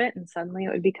improve it and suddenly it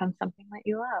would become something that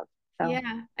you love. So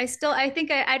Yeah. I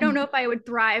think I don't know if I would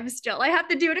thrive still. I have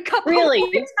to do it a couple more really,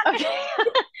 times. okay.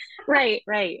 Right,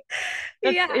 right.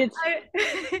 That's Yeah.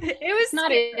 It was it's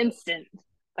not scary. instant,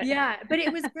 but Yeah, but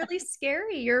it was really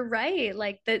scary. You're right.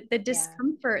 Like the yeah.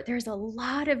 discomfort, there's a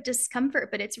lot of discomfort,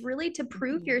 but it's really to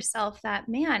prove Mhm. yourself that,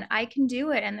 man, I can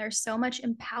do it. And there's so much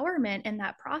empowerment in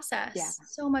that Yeah. process.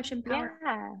 So much empowerment.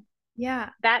 Yeah. Yeah.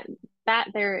 that that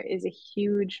there is a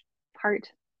huge part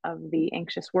of the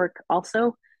anxious work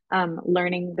also,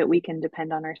 learning that we can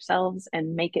depend on ourselves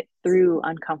and make it through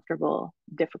uncomfortable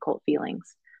difficult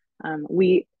feelings.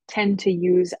 We tend to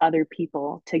use other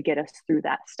people to get us through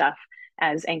that stuff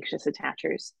as anxious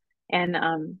attachers, and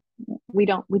we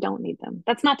don't need them.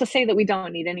 That's not to say that we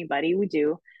don't need anybody, we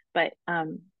do, but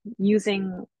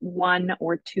using one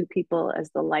or two people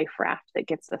as the life raft that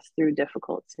gets us through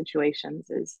difficult situations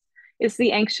is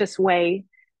the anxious way,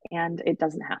 and it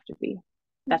doesn't have to be.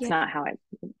 That's Yeah. not how it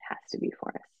has to be for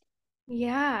us.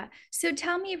 Yeah. So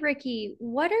tell me, Ricky,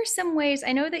 what are some ways?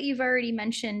 I know that you've already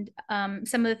mentioned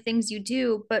some of the things you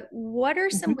do, but what are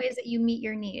some Mhm. ways that you meet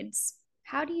your needs?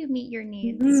 How do you meet your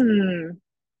needs? Hmm.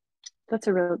 That's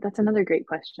another great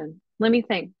question. Let me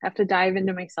think. I have to dive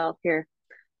into myself here.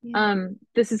 Yeah.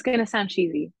 This is gonna sound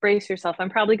cheesy. Brace yourself. I'm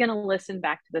probably gonna listen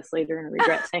back to this later and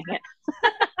regret saying it.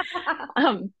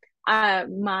 um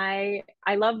my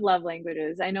I love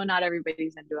languages. I know not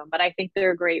everybody's into them, but I think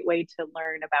they're a great way to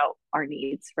learn about our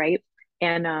needs, right?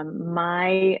 And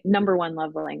my number one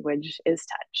love language is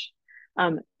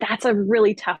touch. That's a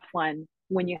really tough one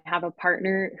when you have a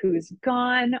partner who's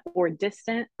gone or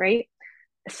distant, right?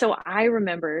 So I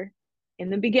remember in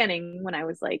the beginning when I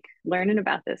was like learning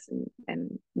about this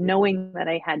and knowing that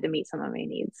I had to meet some of my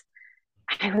needs,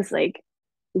 I was like,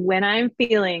 when I'm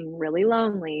feeling really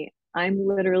lonely, I'm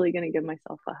literally going to give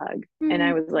myself a hug. And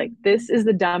I was like, Mhm. this is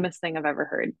the dumbest thing I've ever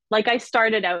heard. Like, I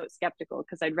started out skeptical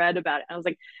because I'd read about it. I was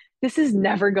like, this is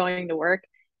never going to work.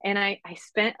 And I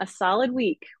spent a solid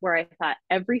week where I thought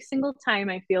every single time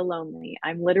I feel lonely,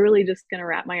 I'm literally just going to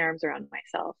wrap my arms around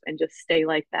myself and just stay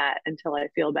like that until I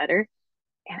feel better.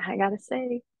 And I got to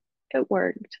say, it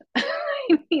worked. I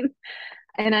mean,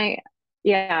 and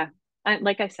yeah,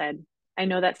 like I said, I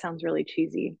know that sounds really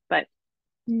cheesy, but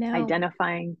No.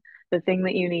 identifying the thing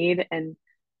that you need and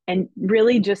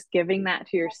really just giving that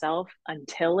to yourself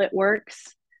until it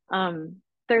works.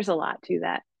 There's a lot to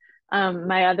that.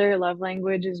 My other love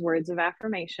language is words of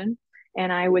affirmation,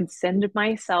 and I would send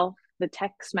myself the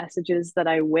text messages that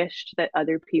I wished that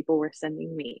other people were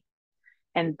sending me.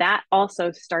 And that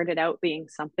also started out being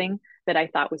something that I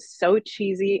thought was so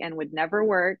cheesy and would never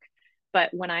work.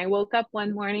 But when I woke up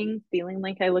one morning feeling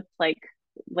like I looked like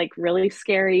really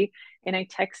scary, and I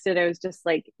texted, I was just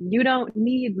like, you don't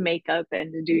need makeup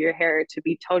and to do your hair to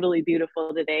be totally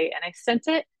beautiful today. And I sent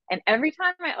it. And every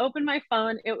time I opened my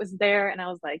phone, it was there. And I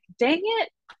was like, dang it,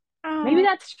 maybe Oh,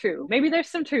 that's true. Maybe there's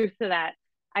some truth to that.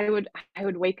 I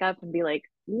would wake up and be like,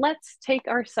 let's take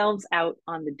ourselves out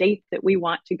on the date that we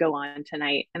want to go on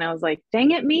tonight. And I was like,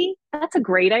 dang it, me, that's a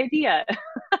great idea.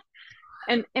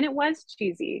 And it was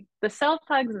cheesy. The self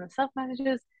hugs and the self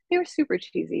messages, they were super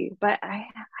cheesy. But I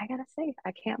gotta say,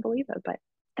 I can't believe it. But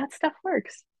that stuff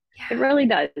works. It yeah. really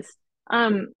does.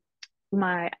 Um,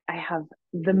 I have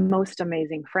the most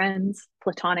amazing friends,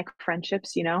 platonic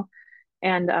friendships,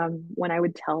 and when I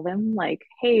would tell them, like,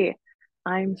 hey,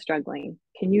 I'm struggling.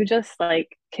 Can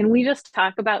we just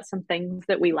talk about some things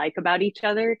that we like about each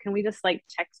other? Can we just like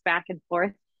text back and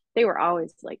forth? They were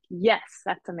always like, yes,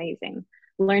 that's amazing.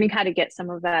 Learning how to get some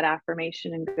of that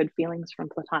affirmation and good feelings from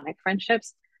platonic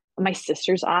friendships. My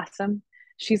sister's awesome.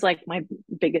 She's like my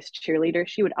biggest cheerleader.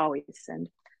 She would always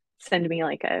send me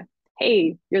like a,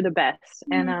 hey, you're the best.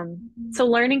 And Mhm. so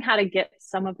learning how to get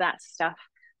some of that stuff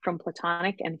from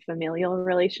platonic and familial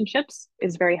relationships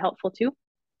is very helpful too.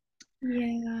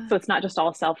 Yeah. So it's not just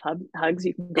all self hugs.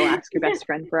 You can go ask your best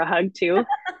friend for a hug too,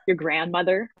 your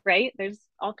grandmother, right? There's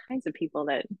all kinds of people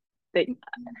that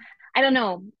I don't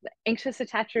know. Anxious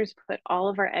attachers put all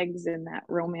of our eggs in that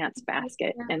romance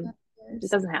basket, and it Yes.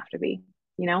 doesn't have to be,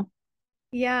 you know.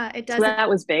 Yeah, it So doesn't. that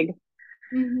was big.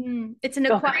 It's an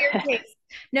Go acquired ahead. taste.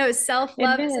 No, It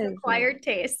self-love is an is. acquired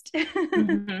taste.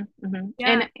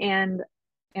 Yeah.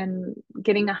 And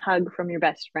getting a hug from your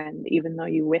best friend, even though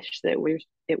you wish that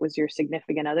it was your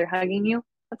significant other hugging you,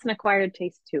 that's an acquired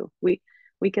taste too. We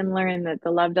can learn that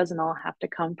the love doesn't all have to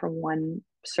come from one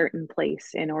certain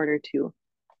place in order to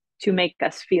make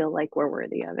us feel like we're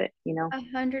worthy of it, you know?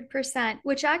 100%,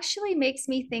 which actually makes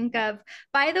me think of,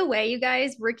 by the way, you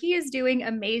guys, Ricky is doing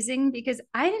amazing because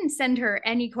I didn't send her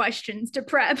any questions to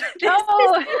prep. This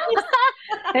Oh, is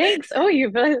thanks. Oh,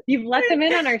 you've let them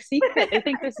in on our secret. They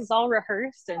think this is all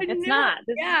rehearsed, and it's no, not.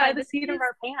 This is yeah, by the this seat of is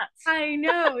our pants. I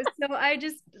know. So I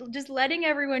just letting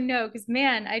everyone know because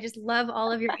man, I just love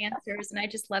all of your answers and I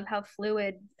just love how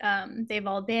fluid they've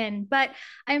all been. But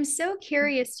I'm so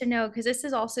curious to know because this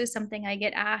is also something I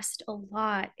get asked a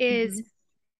lot is,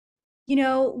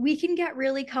 Mm-hmm. we can get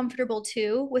really comfortable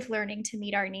too with learning to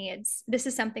meet our needs. This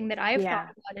is something that I've thought Yeah.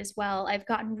 about as well. I've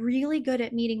gotten really good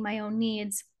at meeting my own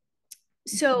needs.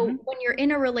 Mm-hmm. So when you're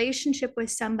in a relationship with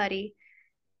somebody,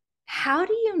 how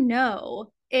do you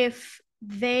know if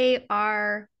they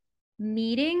are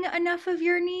meeting enough of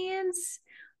your needs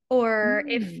or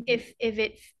Mm. if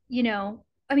it,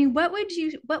 I mean, what would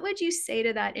you say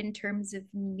to that in terms of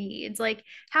needs? Like,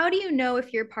 how do you know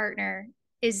if your partner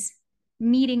is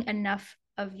meeting enough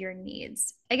of your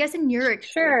needs? I guess in your Sure.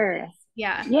 experience.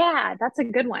 Yeah. Yeah, that's a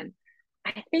good one.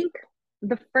 I think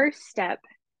the first step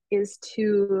is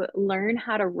to learn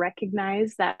how to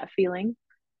recognize that feeling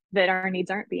that our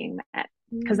needs aren't being met,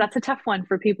 because Mm. that's a tough one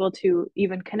for people to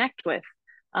even connect with.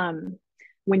 Um,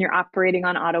 when you're operating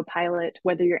on autopilot,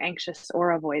 whether you're anxious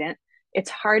or avoidant, it's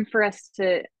hard for us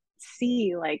to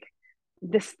see like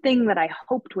this thing that I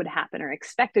hoped would happen or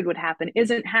expected would happen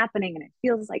isn't happening and it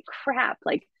feels like crap.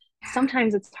 Like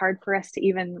sometimes it's hard for us to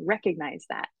even recognize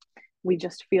that. We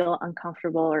just feel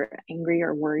uncomfortable or angry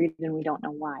or worried and we don't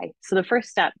know why. So the first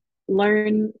step,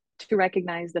 learn to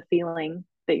recognize the feeling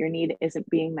that your need isn't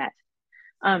being met.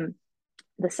 Um,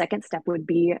 the second step would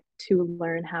be to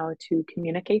learn how to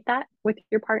communicate that with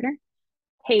your partner.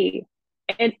 Hey,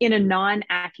 and in a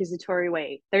non-accusatory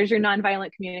way. There's your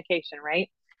nonviolent communication,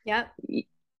 right? Yep.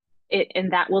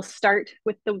 And that will start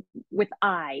with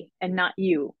I and not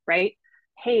you, right?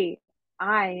 Hey,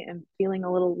 I am feeling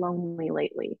a little lonely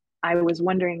lately. I was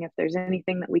wondering if there's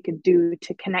anything that we could do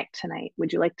to connect tonight.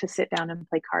 Would you like to sit down and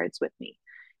play cards with me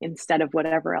instead of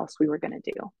whatever else we were going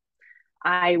to do?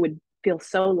 I would feel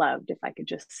so loved if I could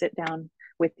just sit down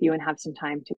with you and have some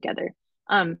time together.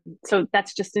 So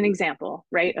that's just an example,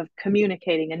 right, of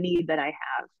communicating a need that I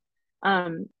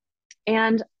have.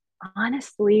 And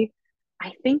honestly,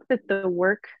 I think that the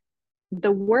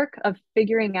work of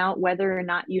figuring out whether or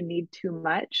not you need too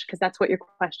much, because that's what your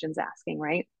question's asking,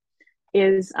 right,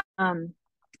 is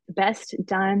best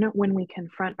done when we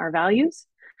confront our values.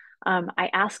 I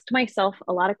asked myself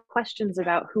a lot of questions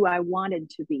about who I wanted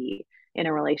to be in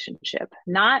a relationship,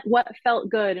 not what felt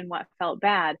good and what felt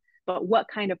bad, but what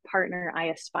kind of partner I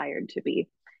aspired to be.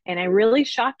 And I really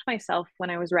shocked myself when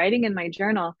I was writing in my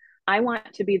journal. I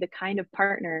want to be the kind of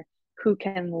partner who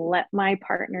can let my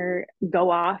partner go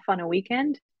off on a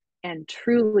weekend and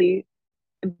truly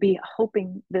be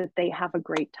hoping that they have a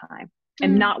great time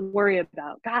and Mm. not worry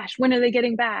about, gosh, when are they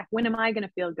getting back? When am I going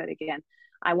to feel good again?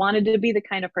 I wanted to be the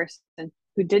kind of person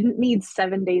who didn't need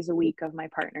 7 days a week of my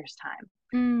partner's time.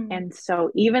 Mm. And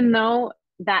so, even though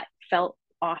that felt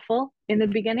awful in the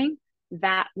beginning,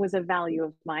 that was a value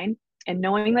of mine. And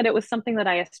knowing that it was something that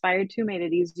I aspired to made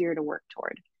it easier to work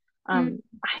toward. Mm.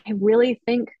 I really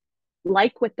think,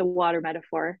 like with the water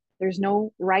metaphor, there's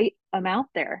no right amount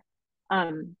there.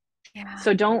 Um, Yeah.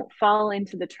 so don't fall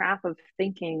into the trap of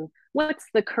thinking, what's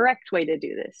the correct way to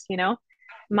do this? You know,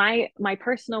 my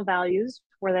personal values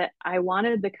were that I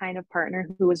wanted the kind of partner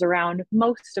who was around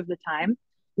most of the time,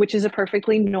 which is a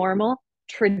perfectly normal,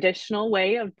 traditional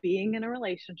way of being in a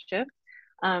relationship.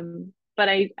 But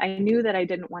I knew that I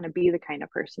didn't want to be the kind of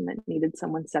person that needed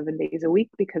someone 7 days a week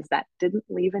because that didn't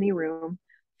leave any room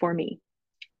for me.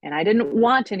 And I didn't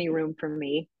want any room for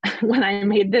me when I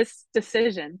made this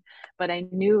decision, but I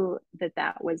knew that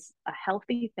that was a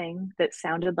healthy thing that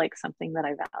sounded like something that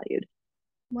I valued,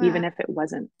 Wow. even if it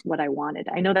wasn't what I wanted.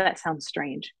 I know that sounds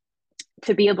strange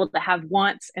to be able to have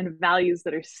wants and values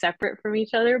that are separate from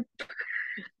each other,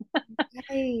 but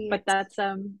Right.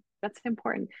 that's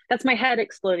important. That's my head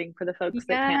exploding for the folks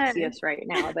that can't see Yes. us right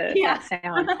now. That Yeah.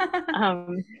 sound.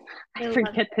 Um, I I love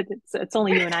forget that it's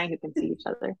only you and I who can see each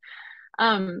other.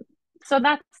 Um, so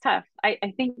that's tough.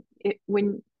 I think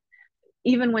when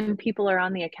even when people are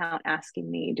on the account asking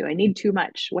me, do I need too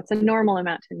much? What's a normal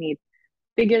amount to need?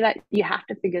 You have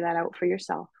to figure that out for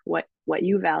yourself, what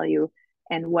you value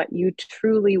and what you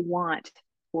truly want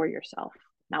for yourself.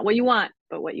 Not what you want,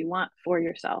 but what you want for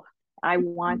yourself. I it.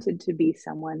 wanted to be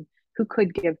someone who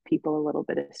could give people a little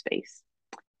bit of space.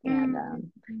 And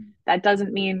Mm. that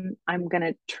doesn't mean I'm going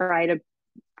to try to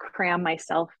cram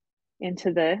myself into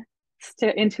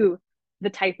into the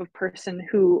type of person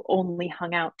who only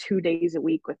hung out 2 days a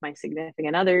week with my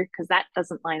significant other, because that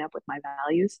doesn't line up with my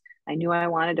values. I knew I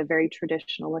wanted a very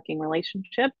traditional looking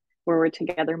relationship where we're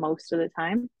together most of the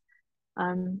time.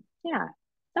 Yeah,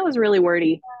 that was really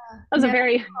wordy. That was a No.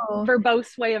 very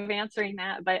verbose way of answering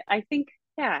that, but I think,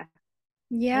 yeah,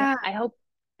 Yeah. I hope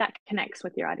that connects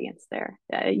with your audience there.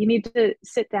 You need to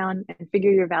sit down and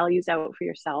figure your values out for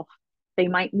yourself. They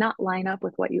might not line up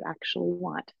with what you actually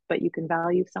want, but you can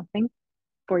value something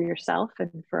for yourself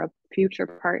and for a future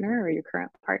partner or your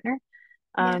current partner,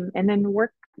 Yeah. and then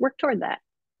work toward that.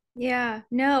 Yeah.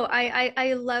 No,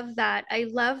 I love that. I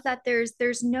love that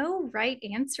there's no right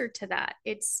answer to that.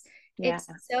 Yeah, It's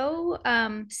so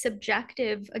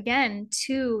subjective again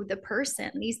to the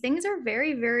person. These things are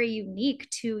very, very unique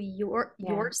to yeah,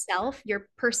 yourself, your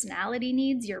personality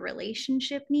needs, your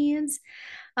relationship needs.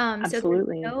 So there's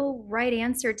absolutely. no right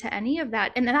answer to any of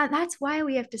that. And then that's why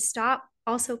we have to stop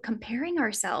also comparing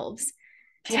ourselves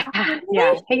to Yeah, other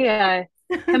yeah. Hey,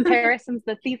 relationships. comparison's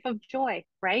the thief of joy,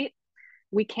 right?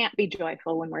 we can't be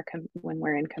joyful when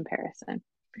we're in comparison.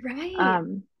 Right.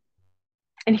 Um,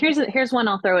 and here's one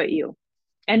I'll throw at you.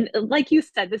 And like you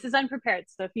said, this is unprepared.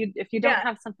 So if you don't Yeah.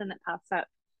 have something that pops up,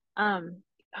 oh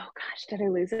gosh, did I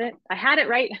lose it? I had it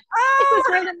right. It was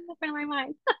Ah! right in the front of my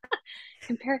mind.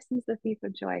 Comparison's the thief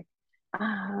of joy.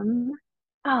 Um,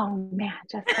 oh man,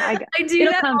 Jessica, I do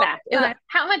it'll that come all back. the time.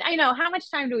 How much? I know. How much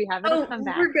time do we have? It'll Oh, come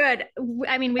back. we're good.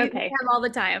 I mean, we Okay. have all the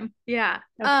time. Yeah.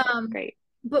 Okay. Great.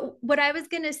 But what I was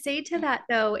gonna say to that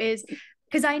though is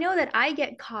because I know that I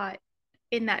get caught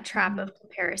in that trap Mhm. of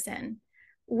comparison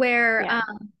where Yeah.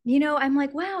 I'm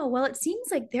like, wow, well, it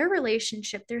seems like their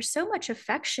relationship, there's so much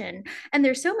affection and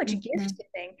there's so much gift Mhm.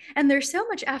 giving and there's so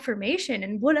much affirmation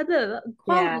and whatever Yeah.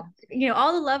 quality,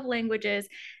 all the love languages.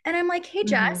 And I'm like,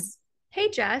 Mhm. hey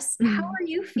Jess, how Mhm. are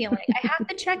you feeling? I have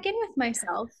to check in with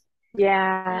myself, you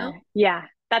Yeah. know? Yeah.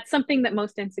 That's something that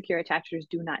most insecure attachers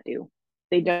do not do.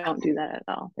 They don't do that at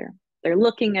all. They're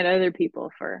looking at other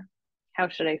people for how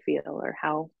should I feel or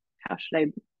how should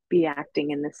I be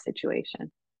acting in this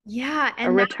situation. Yeah, A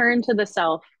and that return to the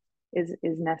self is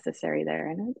necessary there,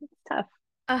 and it's tough.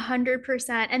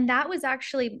 100%. And that was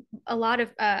actually a lot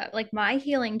of like my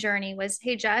healing journey was,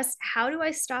 hey Jess, how do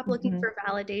I stop looking Mm-hmm. for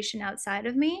validation outside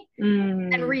of me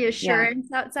and Yeah.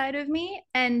 reassurance outside of me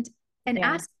and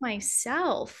Yeah. ask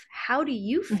myself, how do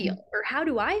you feel Mm-hmm. or how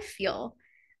do I feel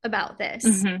about this?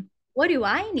 Mm-hmm. What do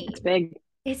I It's need? big.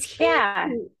 It's huge. Yeah.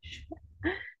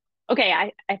 Okay,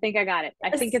 I think I got it.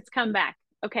 I think Yes. it's come back.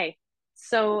 Okay.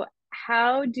 So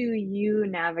how do you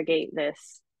navigate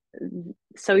this?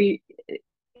 So you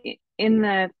in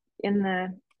the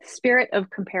spirit of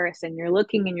comparison, you're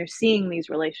looking and you're seeing these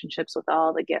relationships with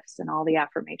all the gifts and all the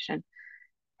affirmation.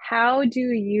 How do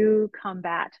you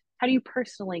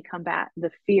personally combat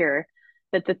the fear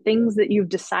that the things that you've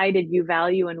decided you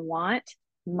value and want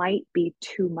might be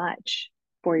too much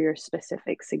for your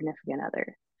specific significant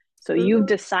other? So you've Ooh,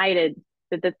 decided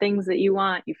that the things that you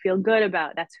want, you feel good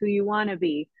about, that's who you want to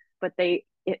be, but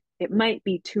it might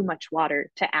be too much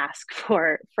water to ask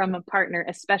for from a partner,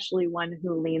 especially one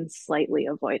who leans slightly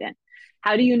avoidant.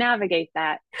 How do you navigate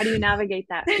that? How do you navigate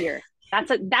that fear? That's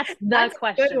the that's a good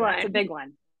question. That's a one. big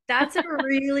one. That's a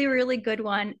really, really good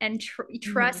one. And Mhm.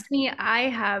 trust me, I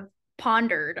have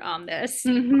pondered on this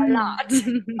Mhm.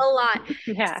 a lot.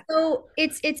 Yeah. So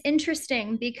it's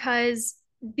interesting because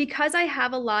I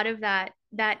have a lot of that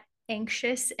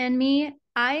anxious in me.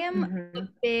 I am a Mhm.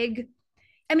 big,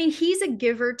 I mean, he's a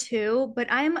giver too, but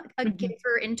I'm a Mhm.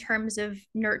 giver in terms of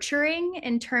nurturing,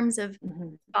 in terms of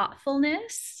Mhm.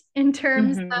 thoughtfulness, in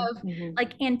terms Mhm. of Mhm.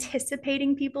 like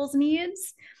anticipating people's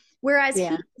needs. Whereas he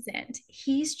Yeah. isn't.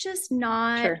 He's just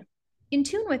not Sure. in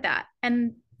tune with that.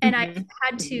 And I've Mhm.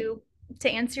 had Mhm. to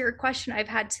answer your question, I've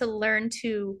had to learn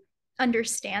to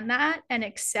understand that and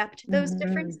accept those Mhm.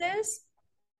 differences.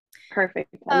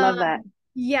 Perfect. I love that. Um,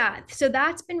 yeah, so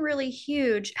that's been really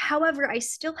huge. However, I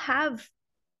still have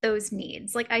those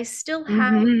needs. Like I still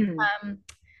have Mhm. um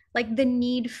like the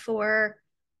need for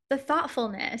the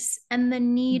thoughtfulness and the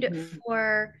need Mhm.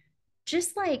 for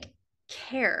just like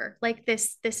care, like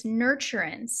this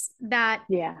nurturance that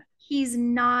Yeah. he's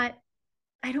not,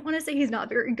 I don't want to say he's not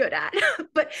very good at,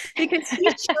 but because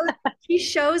he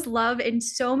shows love in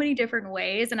so many different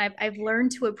ways, and I've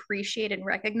learned to appreciate and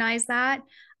recognize that.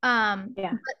 Yeah.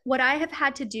 But what I have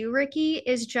had to do, Ricky,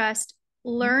 is just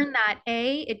learn that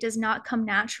it does not come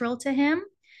natural to him,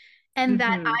 and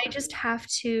that Mhm. I just have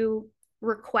to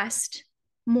request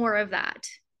more of that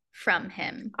from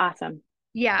him. Awesome.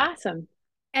 Yeah, Awesome.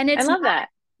 and I love that.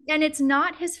 it's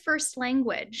not his first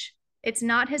language. It's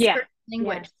not his Yeah. first Yeah.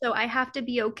 language. So I have to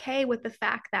be okay with the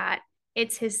fact that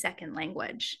it's his second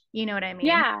language. You know what I mean?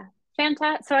 Yeah.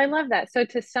 Fantastic. So I love that. So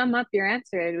to sum up your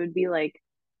answer, it would be like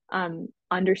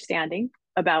understanding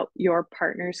about your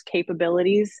partner's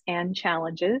capabilities and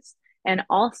challenges, and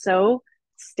also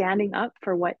standing up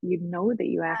for what you know that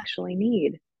you actually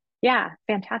need. Yeah,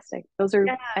 fantastic. Those are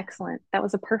Yeah. excellent. That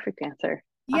was a perfect answer.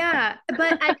 Awesome. Yeah.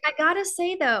 But I gotta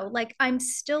say though, like I'm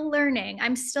still learning.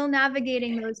 I'm still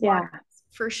navigating those waters Yeah,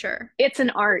 for sure. it's an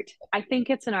art. I think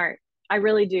it's an art. I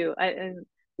really do. And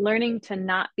learning to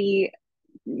not be,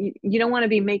 you don't want to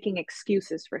be making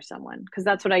excuses for someone, because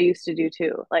that's what I used to do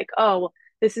too. Like, oh, well,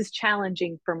 this is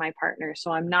challenging for my partner,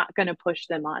 so I'm not going to push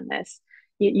them on this.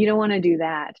 You don't want to do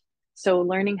that. So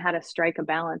learning how to strike a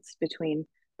balance between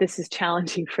this is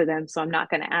challenging for them, so I'm not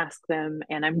going to ask them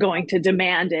and I'm going to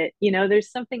demand it.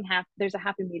 There's a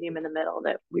happy medium in the middle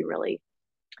that we really,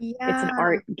 it's an Yeah.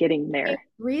 art getting It there.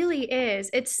 really is.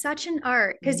 It's such an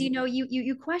art because Mhm.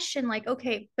 you question like,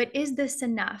 okay, but is this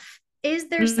enough? Is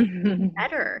there something Mhm.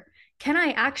 better? can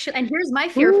I actually, and here's my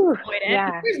fearful Ooh, avoidant.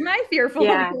 yeah, Here's my fearful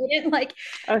yeah. avoidant. Like,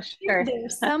 Oh, is sure. there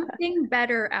something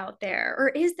better out there? Or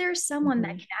is there someone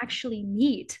that Hmm. can actually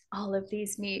meet all of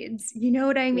these needs? You know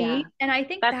what I mean? Yeah, And I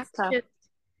think that's that's tough. just,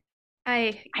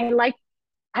 I, I like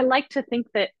I like to think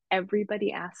that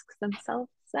everybody asks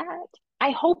themselves that. I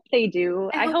hope they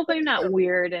do. I I hope hope so I'm not too.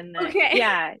 weird in that. Okay.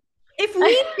 Yeah. If I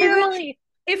we do, really,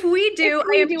 if we if do, I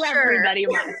we am do, sure. everybody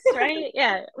must, right?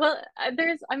 Yeah. Well,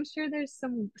 I'm sure there's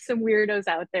some weirdos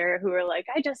out there who are like,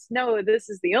 I just know this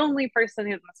is the only person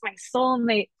that's my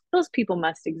soulmate. Those people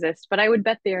must exist, but I would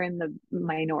bet they're in the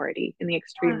minority, in the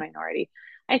extreme Yeah. minority.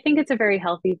 I think it's a very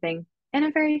healthy thing and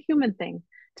a very human thing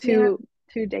Yeah.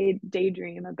 to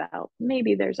daydream about.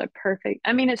 Maybe there's a perfect.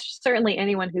 I mean, it's certainly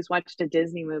anyone who's watched a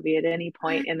Disney movie at any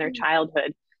point in their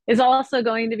childhood is also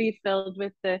going to be filled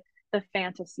with the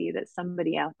fantasy that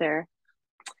somebody out there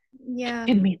Yeah.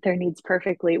 can meet their needs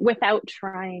perfectly without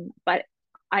trying. But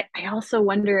I also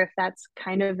wonder if that's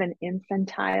kind of an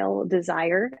infantile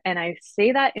desire. And I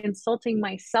say that insulting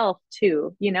myself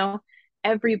too.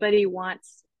 Everybody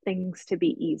wants things to be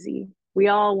easy. We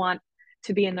all want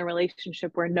to be in the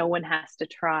relationship where no one has to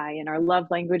try, and our love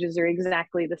languages are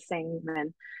exactly the same.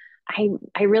 And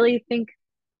I really think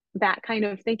that kind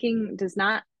of thinking does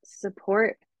not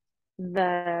support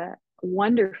the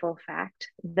wonderful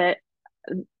fact that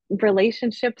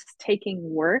relationships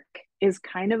taking work is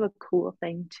kind of a cool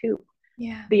thing too.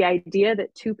 Yeah. The idea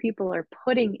that two people are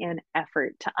putting in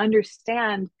effort to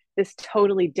understand this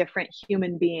totally different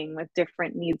human being with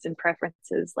different needs and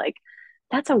preferences, like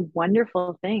that's a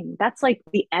wonderful thing. That's like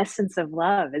the essence of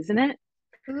love, isn't it?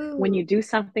 When Ooh. you do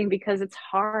something because it's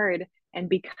hard and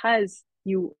because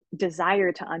you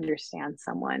desire to understand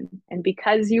someone and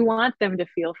because you want them to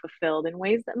feel fulfilled in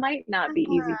ways that might not be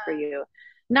easy for you,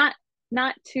 not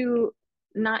not to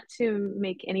not to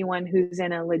make anyone who's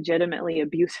in a legitimately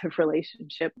abusive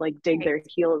relationship like dig Right. their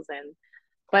heels in,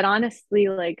 but honestly,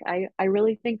 like I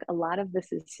really think a lot of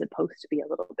this is supposed to be a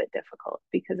little bit difficult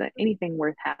because anything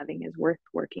worth having is worth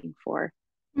working for.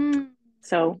 Mm.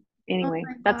 So Oh anyway,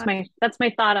 my that's God. my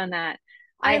thought on that.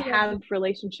 I I love it. have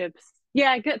relationships.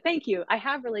 Yeah, good. Thank you. I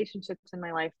have relationships in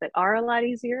my life that are a lot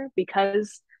easier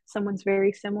because someone's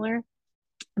very similar.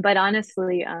 But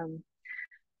honestly,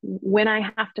 when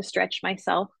I have to stretch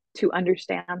myself to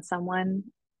understand someone,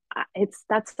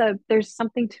 there's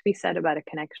something to be said about a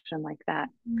connection like that.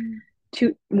 Mm.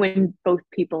 To when both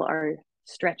people are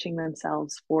stretching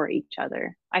themselves for each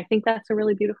other, I think that's a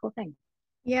really beautiful thing.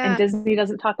 And Yeah. Disney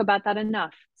doesn't talk about that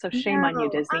enough. So shame on you, No,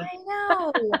 Disney. I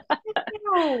know. I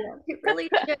know. It really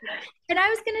should. And I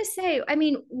was gonna say, I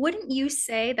mean, wouldn't you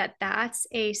say that that's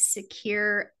a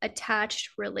secure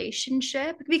attached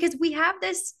relationship? Because we have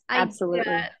this idea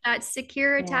Absolutely. that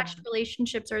secure Yeah. attached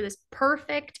relationships are this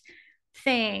perfect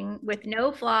thing with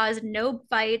no flaws, no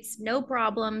fights, no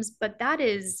problems, but that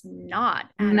is not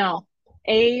at all. No.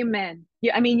 Amen.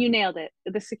 Yeah, I mean, you nailed it.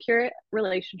 The secure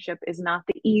relationship is not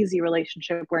the easy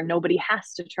relationship where nobody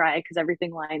has to try because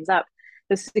everything lines up.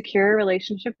 The secure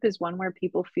relationship is one where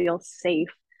people feel safe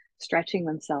stretching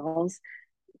themselves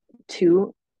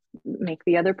to make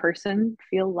the other person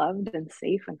feel loved and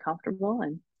safe and comfortable.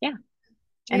 And yeah,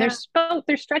 and Yeah.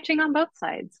 they're stretching on both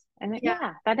sides. And Yeah.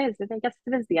 yeah, that is, I guess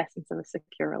it is the essence of a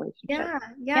secure relationship. Yeah,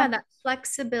 yeah, Yeah. that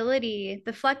flexibility,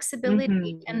 the flexibility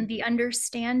Mm-hmm. and the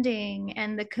understanding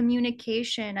and the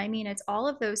communication. I mean, it's all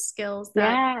of those skills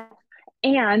that, Yeah.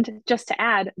 And just to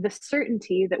add, the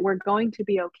certainty that we're going to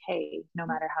be okay no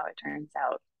matter how it turns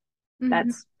out.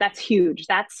 Mhm. That's huge.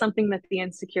 That's something that the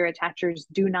insecure attachers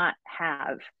do not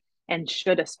have and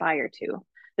should aspire to.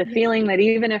 The Yeah, feeling that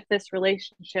even if this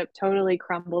relationship totally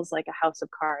crumbles like a house of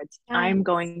cards, yeah, I'm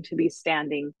going to be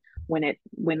standing when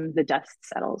the dust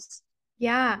settles.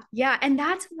 yeah, yeah. And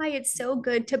that's why it's so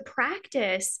good to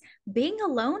practice being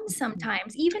alone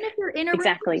sometimes, even if you're in a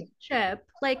Exactly. relationship,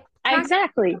 like practice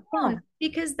Exactly. Yeah. alone,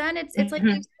 because then it's like you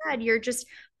Mm-hmm. said, you're just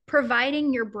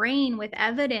providing your brain with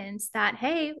evidence that,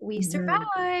 hey, we Mm-hmm.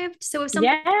 survived. So if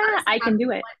something Yeah, does I can happen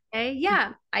do it. one day,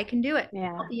 yeah, I can do it. I'll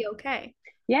Yeah. be okay.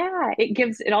 Yeah,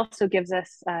 it also gives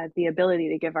us the ability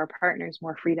to give our partners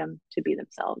more freedom to be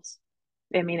themselves.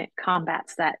 I mean, it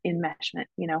combats that enmeshment.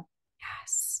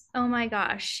 Yes. Oh my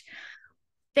gosh.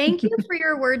 Thank you for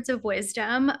your words of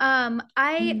wisdom.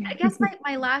 I guess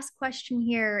my last question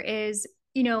here is,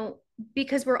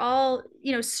 because we're all,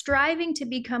 striving to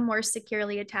become more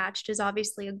securely attached is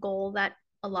obviously a goal that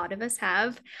a lot of us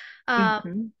have. Um,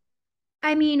 Hmm.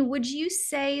 I mean, would you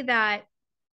say that,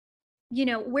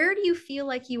 where do you feel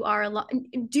like you are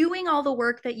doing all the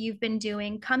work that you've been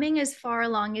doing, coming as far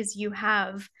along as you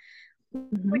have?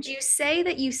 Hmm. Would you say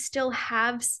that you still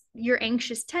have your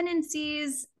anxious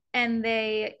tendencies? and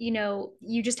they,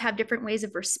 you just have different ways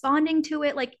of responding to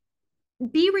it. Like,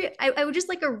 I would just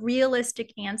like a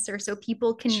realistic answer so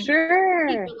people can Sure.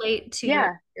 relate to your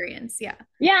Yeah. experience. Yeah.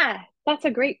 Yeah, that's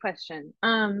a great question.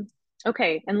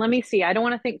 Okay, and let me see. I don't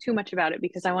want to think too much about it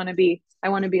because I want to be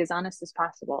as honest as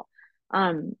possible.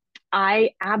 Um,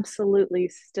 I absolutely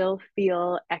still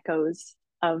feel echoes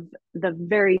of the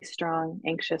very strong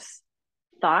anxious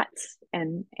thoughts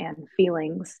and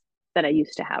feelings that I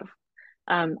used to have.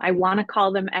 I want to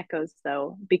call them echoes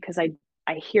though because I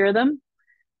hear them.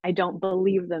 I don't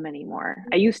believe them anymore.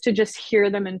 I used to just hear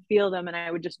them and feel them and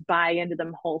I would just buy into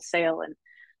them wholesale. And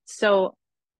so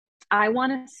I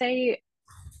want to say,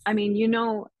 from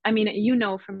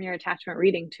your attachment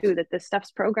reading too, that this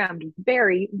stuff's programmed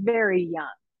very, very young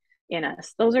in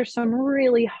us. Those are some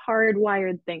really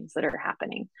hardwired things that are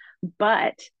happening.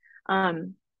 But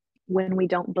um, when we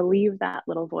don't believe that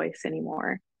little voice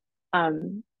anymore,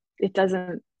 um, it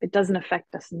doesn't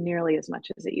affect us nearly as much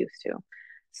as it used to.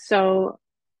 So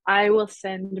I will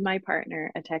send my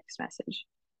partner a text message,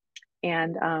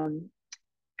 and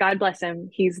God bless him,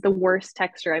 he's the worst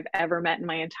texter I've ever met in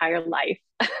my entire life.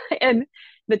 And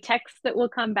the text that will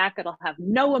come back, it'll have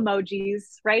no emojis,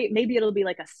 right? Maybe it'll be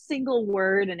like a single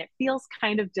word and it feels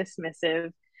kind of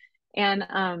dismissive.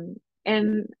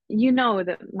 And you know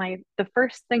that the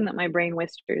first thing that my brain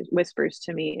whispers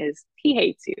to me is he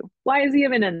hates you. Why is he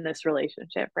even in this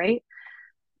relationship, right?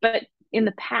 But in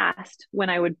the past, when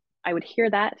I would hear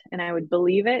that and I would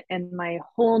believe it, and my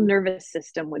whole nervous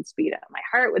system would speed up. My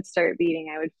heart would start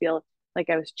beating. I would feel like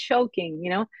I was choking.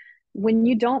 When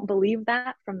you don't believe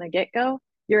that from the get go,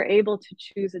 you're able to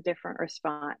choose a different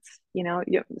response.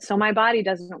 So my body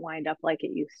doesn't wind up like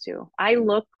it used to. I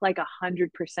look like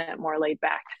 100% more laid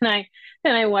back than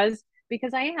I was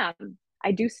because I am.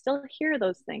 I do still hear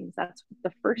those things. That's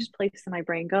the first place that my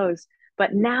brain goes.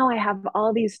 But now I have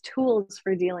all these tools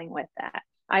for dealing with that.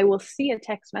 I will see a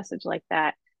text message like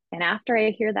that. And after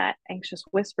I hear that anxious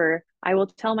whisper, I will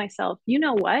tell myself, you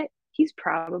know what? He's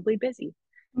probably busy.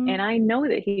 Mm. And I know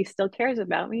that he still cares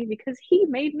about me because he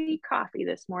made me coffee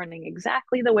this morning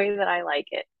exactly the way that I like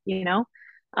it.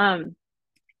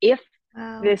 If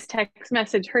Wow. this text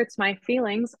message hurts my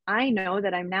feelings, I know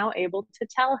that I'm now able to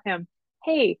tell him,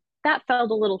 hey, that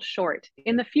felt a little short.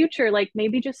 In the future, like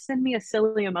maybe just send me a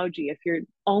silly emoji if you're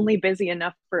only busy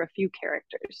enough for a few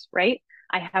characters, right?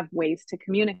 I have ways to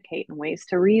communicate and ways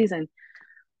to reason.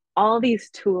 All these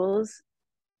tools,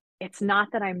 it's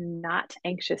not that I'm not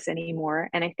anxious anymore.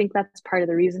 And I think that's part of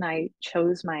the reason I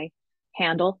chose my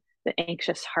handle, the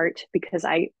anxious heart, because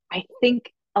I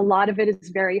think a lot of it is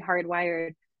very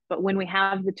hardwired. But when we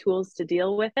have the tools to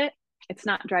deal with it, it's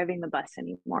not driving the bus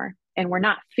anymore. And we're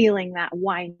not feeling that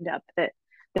wind up that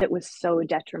was so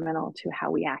detrimental to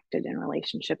how we acted in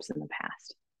relationships in the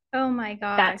past. Oh my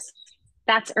gosh.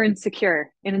 That's earn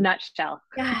secure in a nutshell.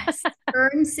 Yes.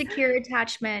 Earn secure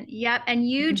attachment. Yep. And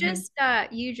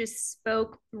Mm-hmm. you just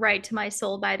spoke right to my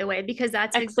soul, by the way, because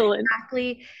that's Excellent.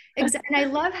 and I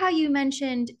love how you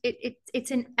mentioned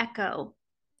it's an echo.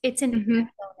 It's an Mm-hmm. echo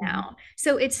Mm-hmm. now.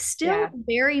 So it's still Yeah,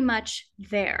 very much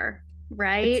there, it's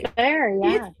right? there. It's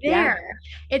Yeah, yeah. there.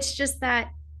 It's just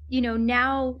that,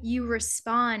 now you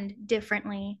respond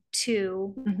differently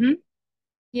to,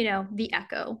 Mm-hmm. the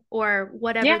echo or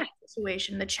whatever Yeah. the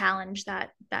situation, the challenge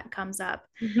that comes up.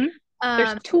 Mm-hmm. There's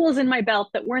Um, tools in my belt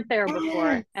that weren't there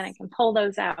before, and I yes. can pull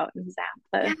those out and zap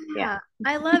yeah. Yeah,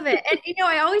 I love it. And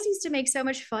I always used to make so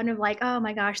much fun of like, oh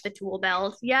my gosh, the tool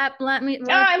belt. Yep, Oh, let's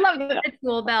I love it. the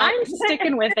tool belt. I'm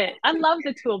sticking with it. I love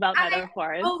the tool belt I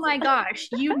metaphors. oh my gosh,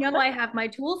 I have my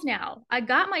tools now. I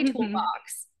got my Mm-hmm.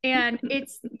 toolbox. And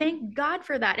it's thank God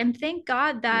for that. And thank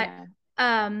God that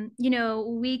Yeah.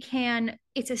 we can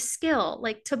it's a skill.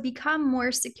 Like to become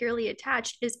more securely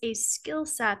attached is a skill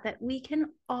set that we can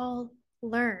all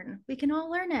learn. We can all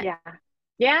learn it. Yeah.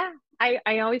 Yeah.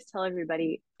 I always tell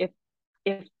everybody if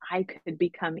I could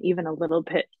become even a little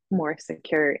bit more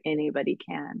secure, anybody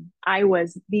can. I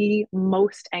was the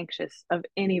most anxious of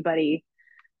anybody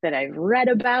that I've read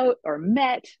about or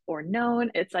met or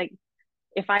known. It's like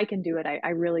if I can do it, I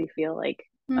really feel like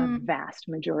a Mm, vast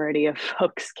majority of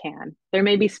folks can. There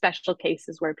may be special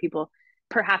cases where people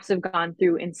perhaps have gone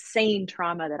through insane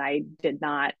trauma that I did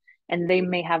not, and they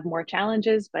may have more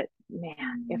challenges. But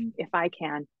man, if mm. if I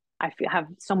can, have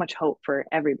so much hope for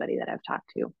everybody that I've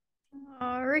talked to.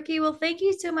 Oh, Ricky, well, thank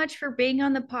you so much for being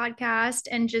on the podcast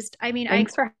and just,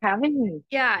 Thanks for having me.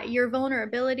 yeah, your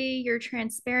vulnerability, your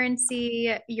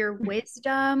transparency, your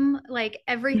wisdom, like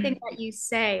everything that you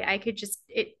say,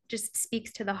 it just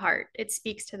speaks to the heart. It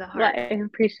speaks to the Well, heart. I Yeah.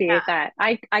 appreciate that.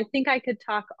 I think I could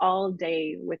talk all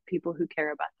day with people who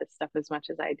care about this stuff as much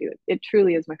as I do. It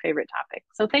truly is my favorite topic.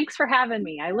 So thanks for having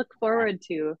me. I look forward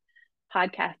to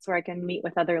podcasts where I can meet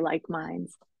with other like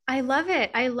minds. I love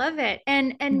it. I love it.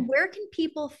 And where can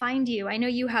people find you? I know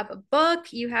you have a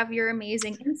book, you have your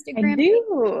amazing I Instagram page. do.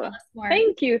 Tell us more.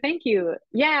 Thank you. Thank you.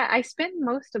 Yeah, I spend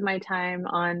most of my time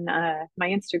on my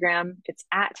Instagram. It's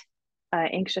at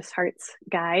Anxious Hearts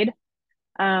Guide.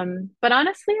 But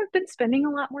honestly, I've been spending a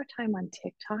lot more time on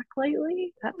TikTok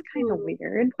lately. That's kind of Ooh.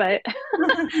 weird, but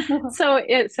so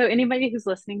anybody who's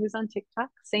listening who's on TikTok,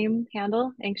 same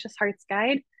handle, Anxious Hearts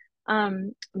Guide.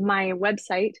 My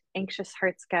website,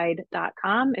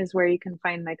 anxiousheartsguide.com, is where you can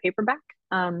find my paperback.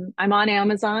 I'm on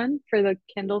Amazon for the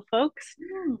Kindle folks.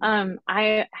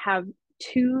 I have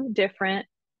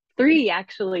three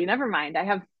actually, never mind. I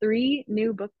have three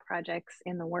new book projects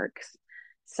in the works.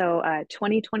 So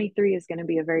 2023 is going to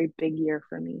be a very big year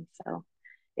for me. So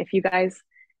if you guys,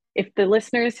 if the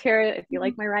listeners here, if you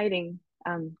like my writing,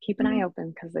 keep an eye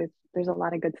open because there's a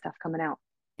lot of good stuff coming out.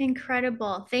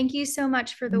 Incredible. Thank you so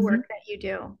much for the work that you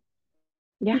do.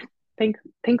 Yeah.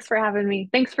 Thanks for having me.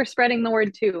 Thanks for spreading the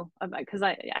word too, because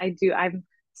I'm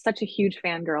such a huge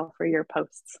fangirl for your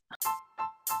posts.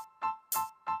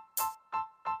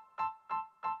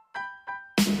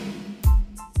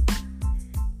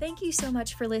 Thank you so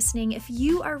much for listening. If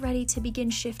you are ready to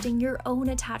begin shifting your own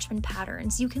attachment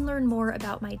patterns, you can learn more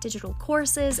about my digital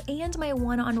courses and my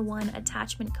one-on-one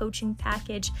attachment coaching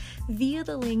package via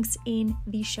the links in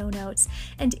the show notes.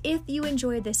 And if you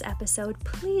enjoyed this episode,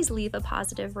 please leave a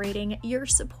positive rating. Your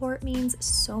support means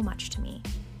so much to me.